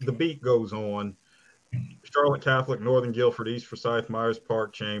the beat goes on. Charlotte Catholic, Northern Guilford, East Forsyth, Myers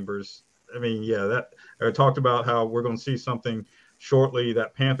Park, Chambers. I mean, that I talked about how we're going to see something shortly.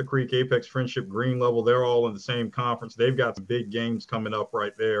 That Panther Creek, Apex Friendship, Green Level, they're all in the same conference. They've got some big games coming up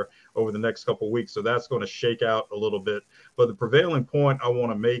right there over the next couple of weeks. So that's going to shake out a little bit. But the prevailing point I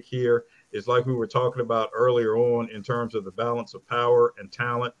want to make here is like we were talking about earlier on in terms of the balance of power and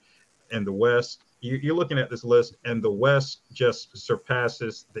talent in the West. You're looking at this list, and the West just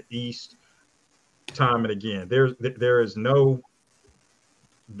surpasses the East time and again. There is no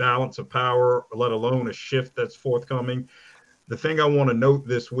balance of power, let alone a shift that's forthcoming. The thing I want to note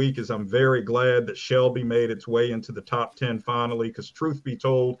this week is I'm very glad that Shelby made its way into the top 10 finally, because truth be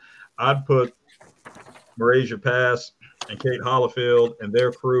told, I'd put Morasia Pass and Kate Hollifield and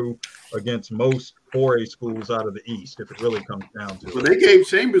their crew against most 4A schools out of the East, if it really comes down to it. Well, they gave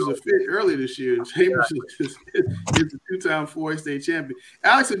Chambers a fit early this year, and Chambers is a 2-time 4A state champion.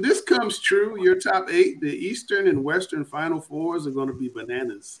 Alex, if this comes true, your top 8, the Eastern and Western Final Fours are going to be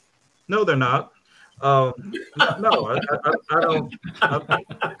bananas. No, they're not. I don't.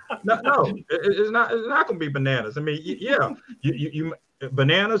 No, it's not going to be bananas. I mean, you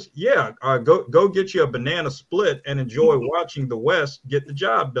bananas. Yeah, go get you a banana split and enjoy watching the West get the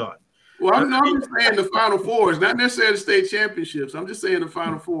job done. Well, I'm just saying the Final Fours, not necessarily state championships. I'm just saying the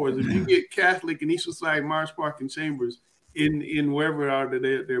Final Fours. If you get Catholic and East Forsyth, Myers Park, and Chambers in wherever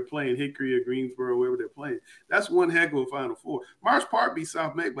they're playing, Hickory or Greensboro, wherever they're playing. That's one heck of a Final Four. Mars Park beat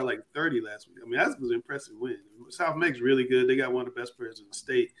South Meck by like 30 last week. I mean, that was an impressive win. South Meck's really good. They got one of the best players in the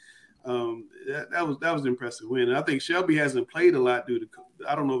state. That was an impressive win. And I think Shelby hasn't played a lot due to,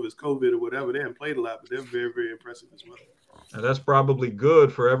 I don't know if it's COVID or whatever. They haven't played a lot, but they're very, very impressive as well. And that's probably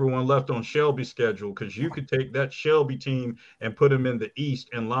good for everyone left on Shelby's schedule, because you could take that Shelby team and put them in the East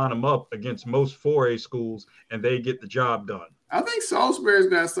and line them up against most 4A schools, and they get the job done. I think Salisbury's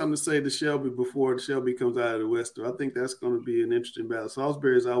got something to say to Shelby before Shelby comes out of the West. I think that's going to be an interesting battle.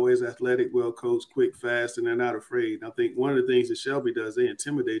 Salisbury is always athletic, well coached, quick, fast, and they're not afraid. I think one of the things that Shelby does, they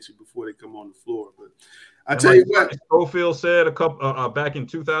intimidate you before they come on the floor. But I tell you what, Schofield said a couple back in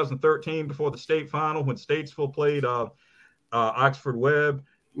 2013 before the state final when Statesville played Oxford Webb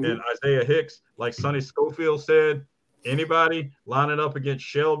and Isaiah Hicks, like Sonny Schofield said, anybody lining up against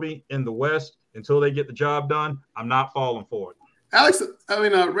Shelby in the West until they get the job done, I'm not falling for it. Alex,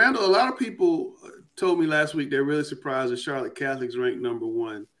 Randall, a lot of people told me last week they're really surprised that Charlotte Catholic's ranked number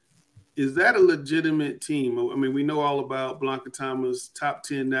 1. Is that a legitimate team? I mean, we know all about Blanca Thomas, top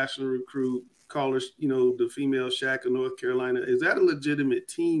 10 national recruit, call her, the female Shaq of North Carolina. Is that a legitimate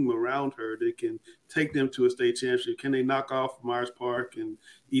team around her that can take them to a state championship? Can they knock off Myers Park and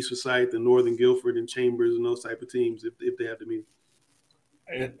East Forsyth and Northern Guilford and Chambers and those type of teams if they have to meet?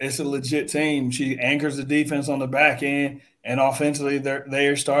 It's a legit team. She anchors the defense on the back end, and offensively they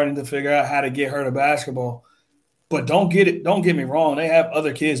are starting to figure out how to get her to basketball. But don't get me wrong, they have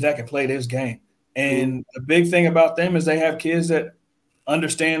other kids that can play this game. And the big thing about them is they have kids that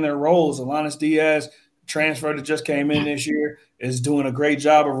understand their roles. Alanis Diaz, transfer that just came in this year, is doing a great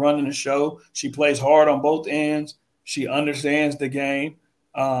job of running the show. She plays hard on both ends. She understands the game.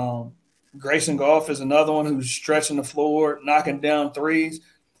 Grayson Goff is another one who's stretching the floor, knocking down threes.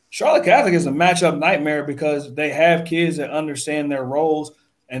 Charlotte Catholic is a matchup nightmare because they have kids that understand their roles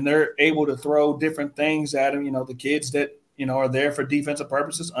and they're able to throw different things at them. The kids that, are there for defensive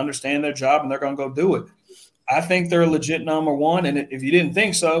purposes, understand their job, and they're going to go do it. I think they're a legit number 1. And if you didn't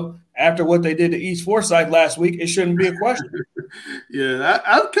think so, after what they did to East Forsyth last week, it shouldn't be a question. Yeah,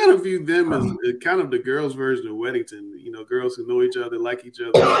 I kind of view them as kind of the girls' version of Weddington. Girls who know each other, like each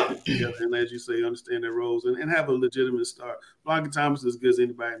other, and as you say, understand their roles and have a legitimate start. Blanca Thomas is as good as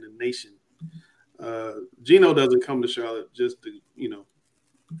anybody in the nation. Gino doesn't come to Charlotte just to,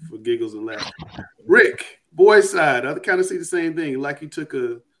 for giggles and laughter. Rick, boys' side, I kind of see the same thing. Like you took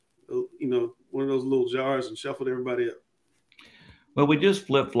one of those little jars and shuffled everybody up. Well, we just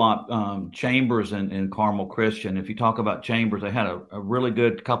flip-flopped Chambers and Carmel Christian. If you talk about Chambers, they had a really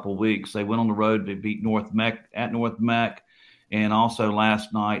good couple weeks. They went on the road to beat North Meck at North Meck, and also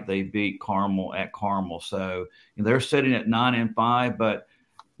last night they beat Carmel at Carmel. So they're sitting at 9-5. But,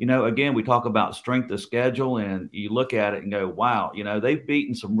 again, we talk about strength of schedule, and you look at it and go, wow, they've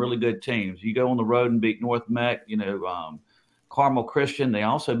beaten some really good teams. You go on the road and beat North Meck, Carmel Christian. They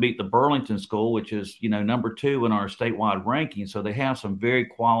also beat the Burlington School, which is, number 2 in our statewide ranking. So they have some very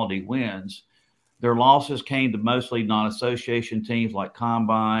quality wins. Their losses came to mostly non-association teams like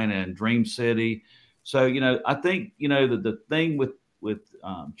Combine and Dream City. So, I think, the thing with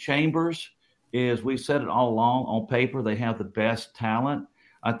Chambers is we've said it all along on paper, they have the best talent.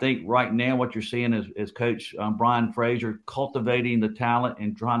 I think right now what you're seeing is Coach Brian Frazier cultivating the talent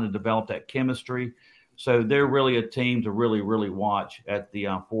and trying to develop that chemistry. So they're really a team to really, really watch at the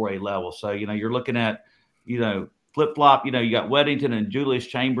 4A level. So, you're looking at, flip-flop, you got Weddington and Julius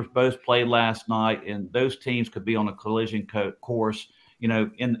Chambers both played last night, and those teams could be on a collision course,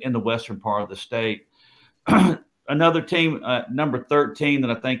 in the western part of the state. Another team, number 13,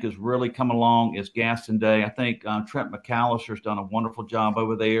 that I think has really come along is Gaston Day. I think Trent McAllister's done a wonderful job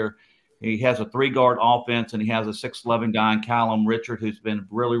over there. He has a 3-guard offense, and he has a 6'11" guy in Callum Richard who's been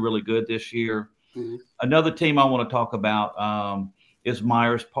really, really good this year. Mm-hmm. Another team I want to talk about is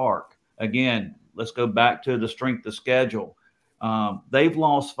Myers Park. Again, let's go back to the strength of schedule. They've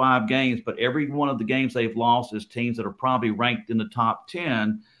lost 5 games, but every one of the games they've lost is teams that are probably ranked in the top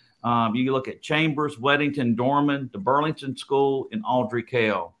 10. You look at Chambers, Weddington, Dorman, the Burlington School, and Audrey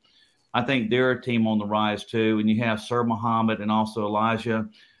Cale. I think they're a team on the rise too. And you have Sir Muhammad and also Elijah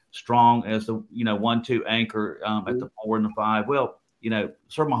Strong as the 1-2 anchor at the 4 and the 5. Well,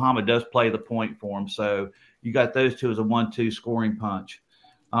 Sir Muhammad does play the point for him. So you got those two as a 1-2 scoring punch.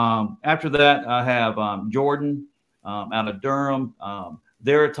 After that, I have Jordan out of Durham.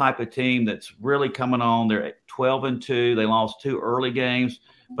 They're a type of team that's really coming on. They're at 12-2. They lost 2 early games,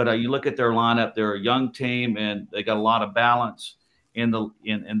 but you look at their lineup, they're a young team and they got a lot of balance. And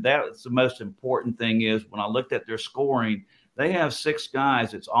that's the most important thing is when I looked at their scoring, they have 6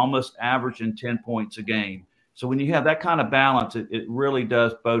 guys that's almost averaging 10 points a game. So when you have that kind of balance, it really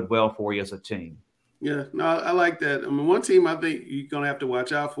does bode well for you as a team. Yeah, no, I like that. I mean, one team I think you're going to have to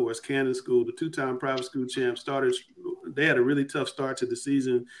watch out for is Cannon School, the two-time private school champ. They had a really tough start to the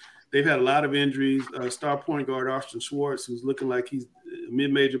season. They've had a lot of injuries. Star point guard Austin Schwartz, who's looking like he's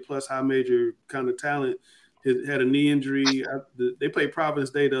mid-major plus high major kind of talent, had a knee injury. They played Providence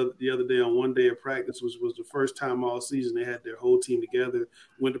Day the other day on one day of practice, which was the first time all season they had their whole team together.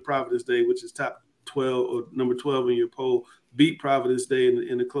 Went to Providence Day, which is top 12 or number 12 in your poll, beat Providence Day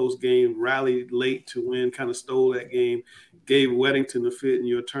in a close game, rallied late to win, kind of stole that game, gave Weddington a fit in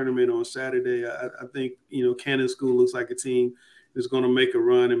your tournament on Saturday. I think, Cannon School looks like a team that's going to make a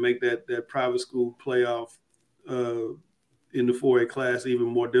run and make that private school playoff in the 4A class even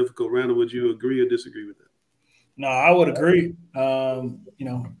more difficult. Randall, would you agree or disagree with that? No, I would agree.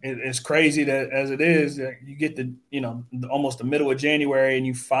 It's crazy that as it is, you get almost the middle of January and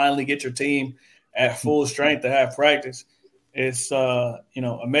you finally get your team at full strength to have practice. It's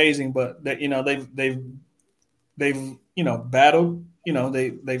amazing, but that they've battled.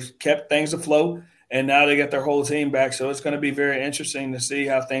 They've kept things afloat, and now they get their whole team back. So it's going to be very interesting to see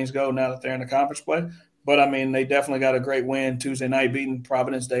how things go now that they're in the conference play. But I mean, they definitely got a great win Tuesday night, beating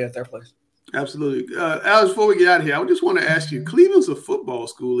Providence Day at their place. Absolutely. Alex, before we get out of here, I just want to ask you, Cleveland's a football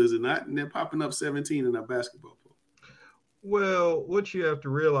school, is it not? And they're popping up 17 in our basketball pool. Well, what you have to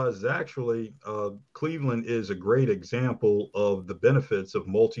realize is actually Cleveland is a great example of the benefits of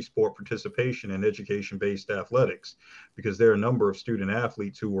multi-sport participation in education-based athletics, because there are a number of student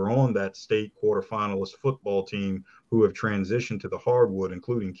athletes who were on that state quarterfinalist football team who have transitioned to the hardwood,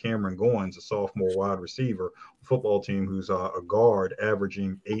 including Cameron Goins, a sophomore wide receiver, football team who's a guard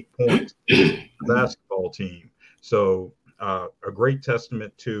averaging 8 points, basketball team. So a great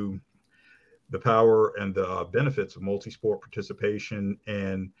testament to the power and the benefits of multi-sport participation.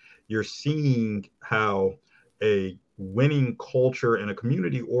 And you're seeing how a winning culture and a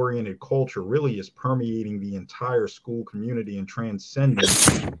community-oriented culture really is permeating the entire school community and transcending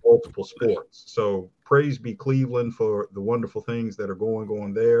multiple sports. So praise be Cleveland for the wonderful things that are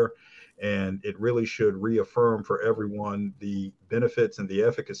going there. And it really should reaffirm for everyone the benefits and the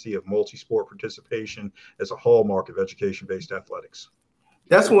efficacy of multi-sport participation as a hallmark of education-based athletics.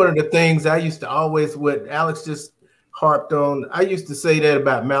 That's one of the things I used to always, what Alex just harped on. I used to say that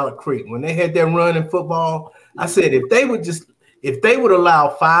about Mallard Creek. When they had their run in football, I said, if they would allow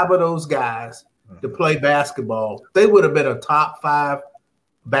 5 of those guys to play basketball, they would have been a top 5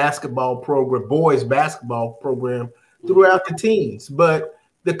 basketball program, boys basketball program throughout the teens. But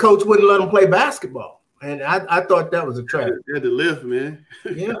the coach wouldn't let them play basketball. And I thought that was a trap. You had to lift, man.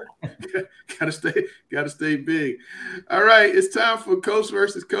 Yeah. gotta stay big. All right, it's time for Coach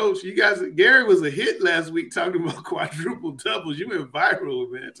versus Coach. You guys, Gary was a hit last week talking about quadruple doubles. You went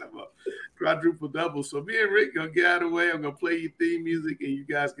viral, man, talking about quadruple doubles. So me and Rick gonna get out of the way. I'm gonna play your theme music, and you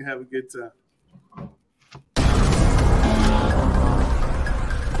guys can have a good time.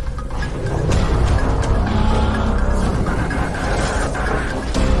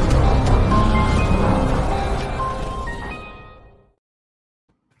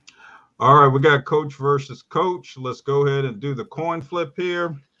 All right, we got Coach versus Coach. Let's go ahead and do the coin flip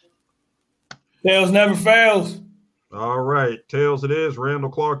here. Tails never fails. All right, tails it is.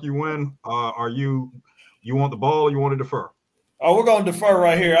 Randall Clark, you win. You want the ball or you want to defer? Oh, we're going to defer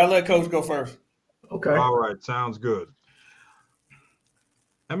right here. I'll let Coach go first. Okay. All right, sounds good.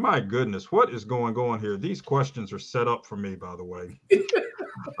 And my goodness, what is going on here? These questions are set up for me, by the way.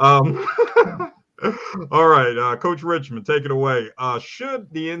 All right, Coach Richmond, take it away.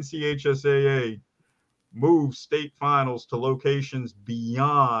 Should the NCHSAA move state finals to locations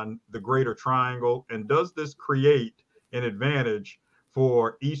beyond the Greater Triangle, and does this create an advantage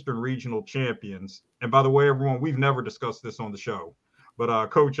for Eastern Regional champions? And by the way, everyone, we've never discussed this on the show,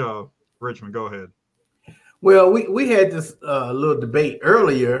 but Coach Richmond, go ahead. Well, we had this little debate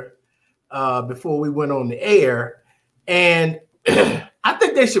earlier before we went on the air, and I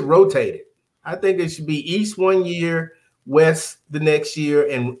think they should rotate it. I think it should be East one year, West the next year,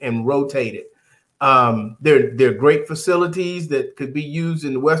 and rotate it. They're great facilities that could be used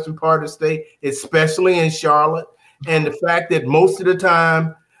in the western part of the state, especially in Charlotte. And the fact that most of the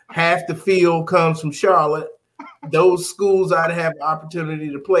time, half the field comes from Charlotte, those schools ought to have the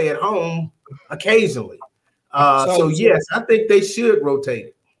opportunity to play at home occasionally. So yes, I think they should rotate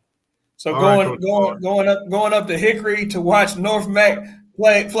it. So going up to Hickory to watch North Mac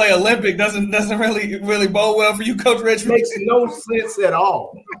play Olympic doesn't really bode well for you, Coach Richmond. Makes no sense at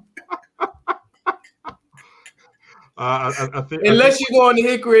all. I think unless you go on to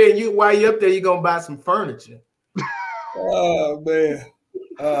Hickory and while you're up there, you're gonna buy some furniture. Oh man,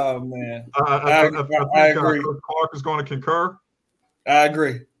 Oh man, I I think agree. Coach Clark is going to concur. I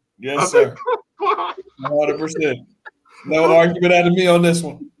agree. Yes, sir. 100%. No argument out of me on this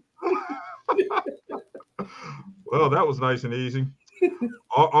one. Well, that was nice and easy.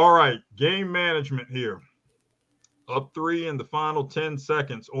 All right, game management here. Up 3 in the final 10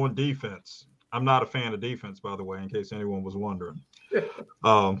 seconds on defense. I'm not a fan of defense, by the way, in case anyone was wondering.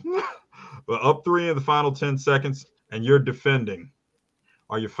 But up 3 in the final 10 seconds, and you're defending.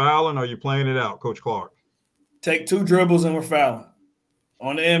 Are you fouling or are you playing it out, Coach Clark? Take 2 dribbles and we're fouling.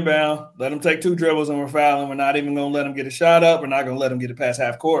 On the inbound, let them take 2 dribbles and we're fouling. We're not even going to let them get a shot up. We're not going to let them get it past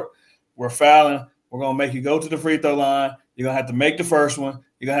half court. We're fouling. We're going to make you go to the free throw line. You're going to have to make the first one.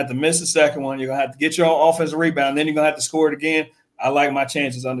 You're going to have to miss the second one. You're going to have to get your own offensive rebound. Then you're going to have to score it again. I like my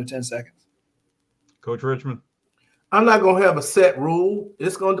chances under 10 seconds. Coach Richmond? I'm not going to have a set rule.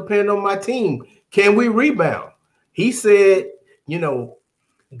 It's going to depend on my team. Can we rebound? He said,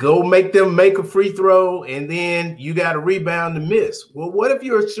 go make them make a free throw, and then you got to rebound and miss. Well, what if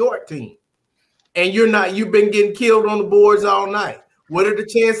you're a short team and you've been getting killed on the boards all night? What are the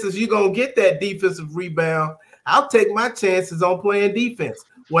chances you're going to get that defensive rebound? I'll take my chances on playing defense.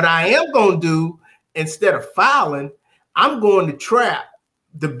 What I am going to do, instead of fouling, I'm going to trap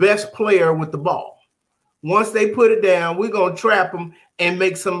the best player with the ball. Once they put it down, we're going to trap them and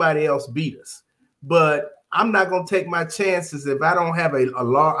make somebody else beat us. But I'm not going to take my chances if I don't have a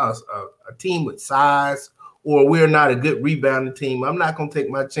team with size or we're not a good rebounding team. I'm not going to take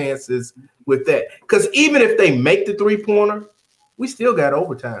my chances with that. Because even if they make the three-pointer, we still got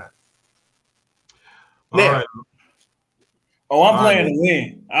overtime. All right. Oh, I'm playing to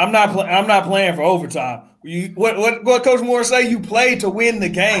win. I'm not playing for overtime. What Coach Moore say? You play to win the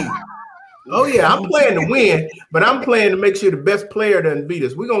game. Oh, yeah, I'm playing to win, but I'm playing to make sure the best player doesn't beat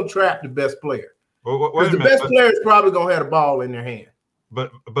us. We're going to trap the best player. Because the best player is probably going to have the ball in their hand.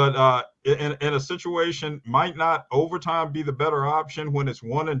 But in a situation, might not overtime be the better option when it's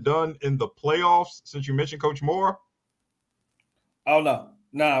one and done in the playoffs, since you mentioned Coach Moore? Oh, no.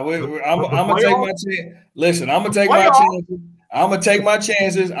 Nah, I'm going to take my chance. Listen, I'm going to take my chances. I'm going to take my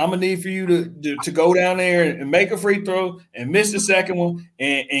chances. I'm going to need for you to go down there and make a free throw and miss the second one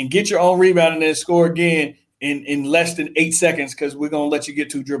and get your own rebound and then score again in less than 8 seconds because we're going to let you get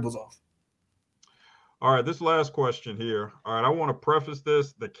 2 dribbles off. All right, this last question here. All right, I want to preface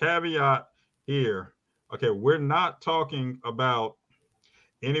this. The caveat here, okay, we're not talking about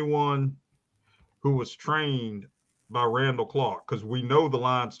anyone who was trained by Randall Clark because we know the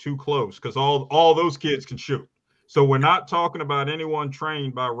line's too close because all those kids can shoot. So we're not talking about anyone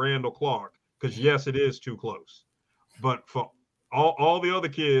trained by Randall Clark because, yes, it is too close. But for all the other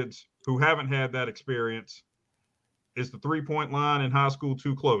kids who haven't had that experience, is the three-point line in high school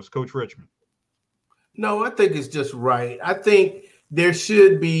too close? Coach Richmond. No, I think it's just right. I think there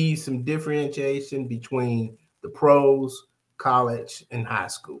should be some differentiation between the pros, college, and high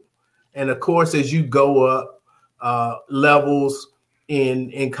school. And, of course, as you go up levels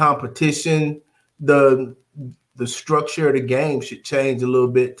in competition, the structure of the game should change a little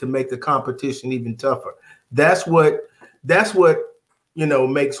bit to make the competition even tougher. That's what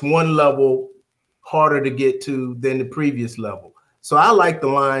makes one level harder to get to than the previous level. So I like the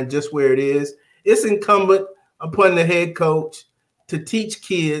line just where it is. It's incumbent upon the head coach to teach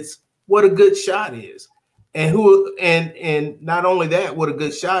kids what a good shot is, and not only that, what a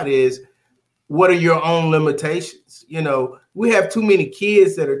good shot is. What are your own limitations? We have too many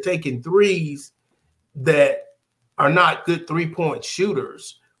kids that are taking threes that are not good 3-point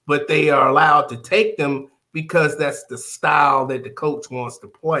shooters, but they are allowed to take them because that's the style that the coach wants to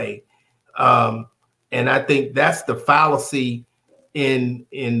play. And I think that's the fallacy in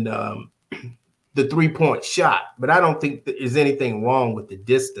the 3-point shot. But I don't think there's anything wrong with the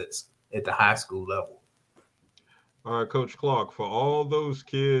distance at the high school level. All right, Coach Clark, for all those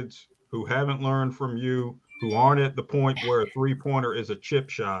kids who haven't learned from you, who aren't at the point where a three-pointer is a chip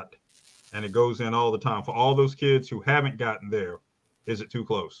shot and it goes in all the time, for all those kids who haven't gotten there, is it too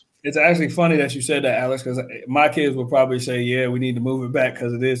close? It's actually funny that you said that, Alex, because my kids would probably say, yeah, we need to move it back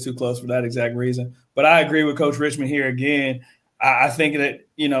because it is too close for that exact reason. But I agree with Coach Richmond here again. I think that,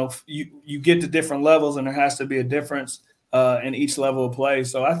 you get to different levels and there has to be a difference in each level of play.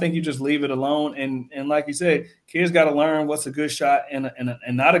 So I think you just leave it alone. And like you said, kids got to learn what's a good shot and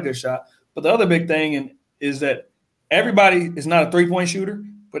not a good shot. But the other big thing is that everybody is not a three-point shooter,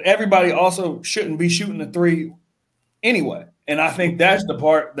 but everybody also shouldn't be shooting the three anyway. And I think that's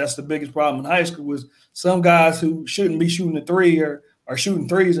the biggest problem in high school is some guys who shouldn't be shooting the three are shooting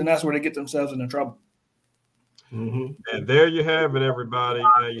threes, and that's where they get themselves into trouble. Mm-hmm. And there you have it, everybody.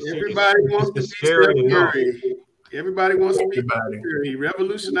 Now you everybody wants to be Steph Curry. Everybody wants to be everybody. He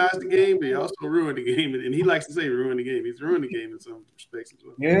revolutionized the game, but he also ruined the game. And he likes to say ruined the game. He's ruined the game in some respects as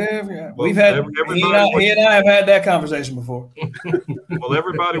well. Yeah. We've had he and I have had that conversation before. Well,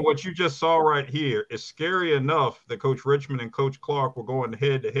 everybody, what you just saw right here is scary enough that Coach Richmond and Coach Clark were going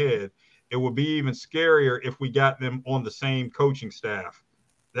head to head. It would be even scarier if we got them on the same coaching staff.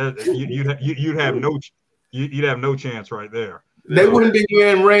 You'd have no chance right there. They wouldn't be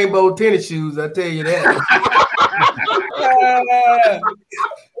wearing rainbow tennis shoes, I tell you that.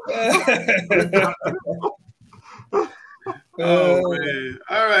 Oh man!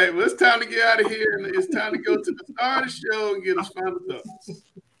 All right, well, it's time to get out of here, and it's time to go to the start of the show and get us final thoughts.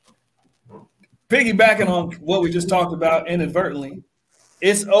 Piggybacking on what we just talked about inadvertently,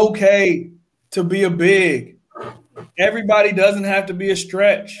 it's okay to be a big. Everybody doesn't have to be a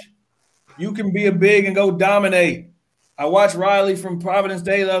stretch. You can be a big and go dominate. I watched Riley from Providence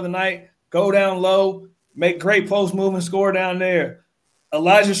Day the other night go down low, make great post move and score down there.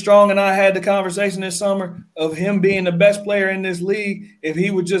 Elijah Strong and I had the conversation this summer of him being the best player in this league if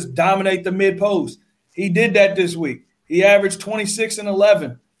he would just dominate the mid post. He did that this week. He averaged 26 and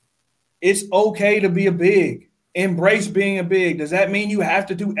 11. It's okay to be a big. Embrace being a big. Does that mean you have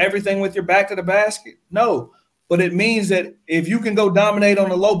to do everything with your back to the basket? No. But it means that if you can go dominate on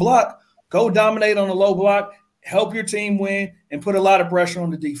the low block, go dominate on the low block, help your team win, and put a lot of pressure on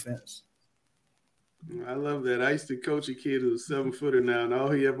the defense. I love that. I used to coach a kid who was 7-footer now, and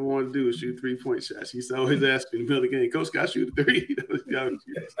all he ever wanted to do was shoot 3-point shots. He used to always ask me in the middle of the game, Coach, can I shoot a 3?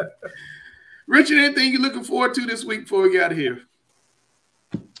 Richard, anything you're looking forward to this week before we get out of here?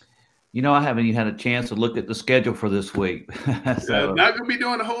 You know, I haven't even had a chance to look at the schedule for this week. So, not going to be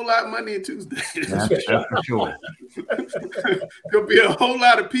doing a whole lot Monday and Tuesday. That's for sure. Going to be a whole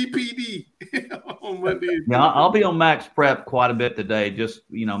lot of PPD on Monday. Yeah, I'll be on Max Prep quite a bit today, just,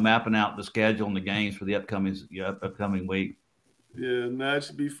 mapping out the schedule and the games for the upcoming week. Yeah, no, it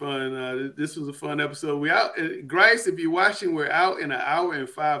should be fun. This was a fun episode. We out, Grice, if you're watching, we're out in an hour and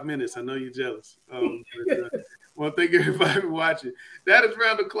 5 minutes. I know you're jealous. Well, thank everybody for watching. That is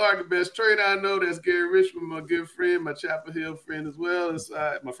Randall Clark, the best trader I know. That's Gary Richmond, my good friend, my Chapel Hill friend as well. It's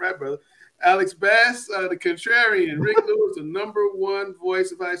my frat brother. Alex Bass, the contrarian. Rick Lewis, the #1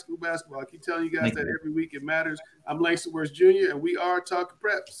 voice of high school basketball. I keep telling you guys that every week. It matters. I'm Langston Worst Jr., and we are Talking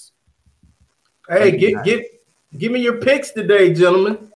Preps. Hey, give me your picks today, gentlemen.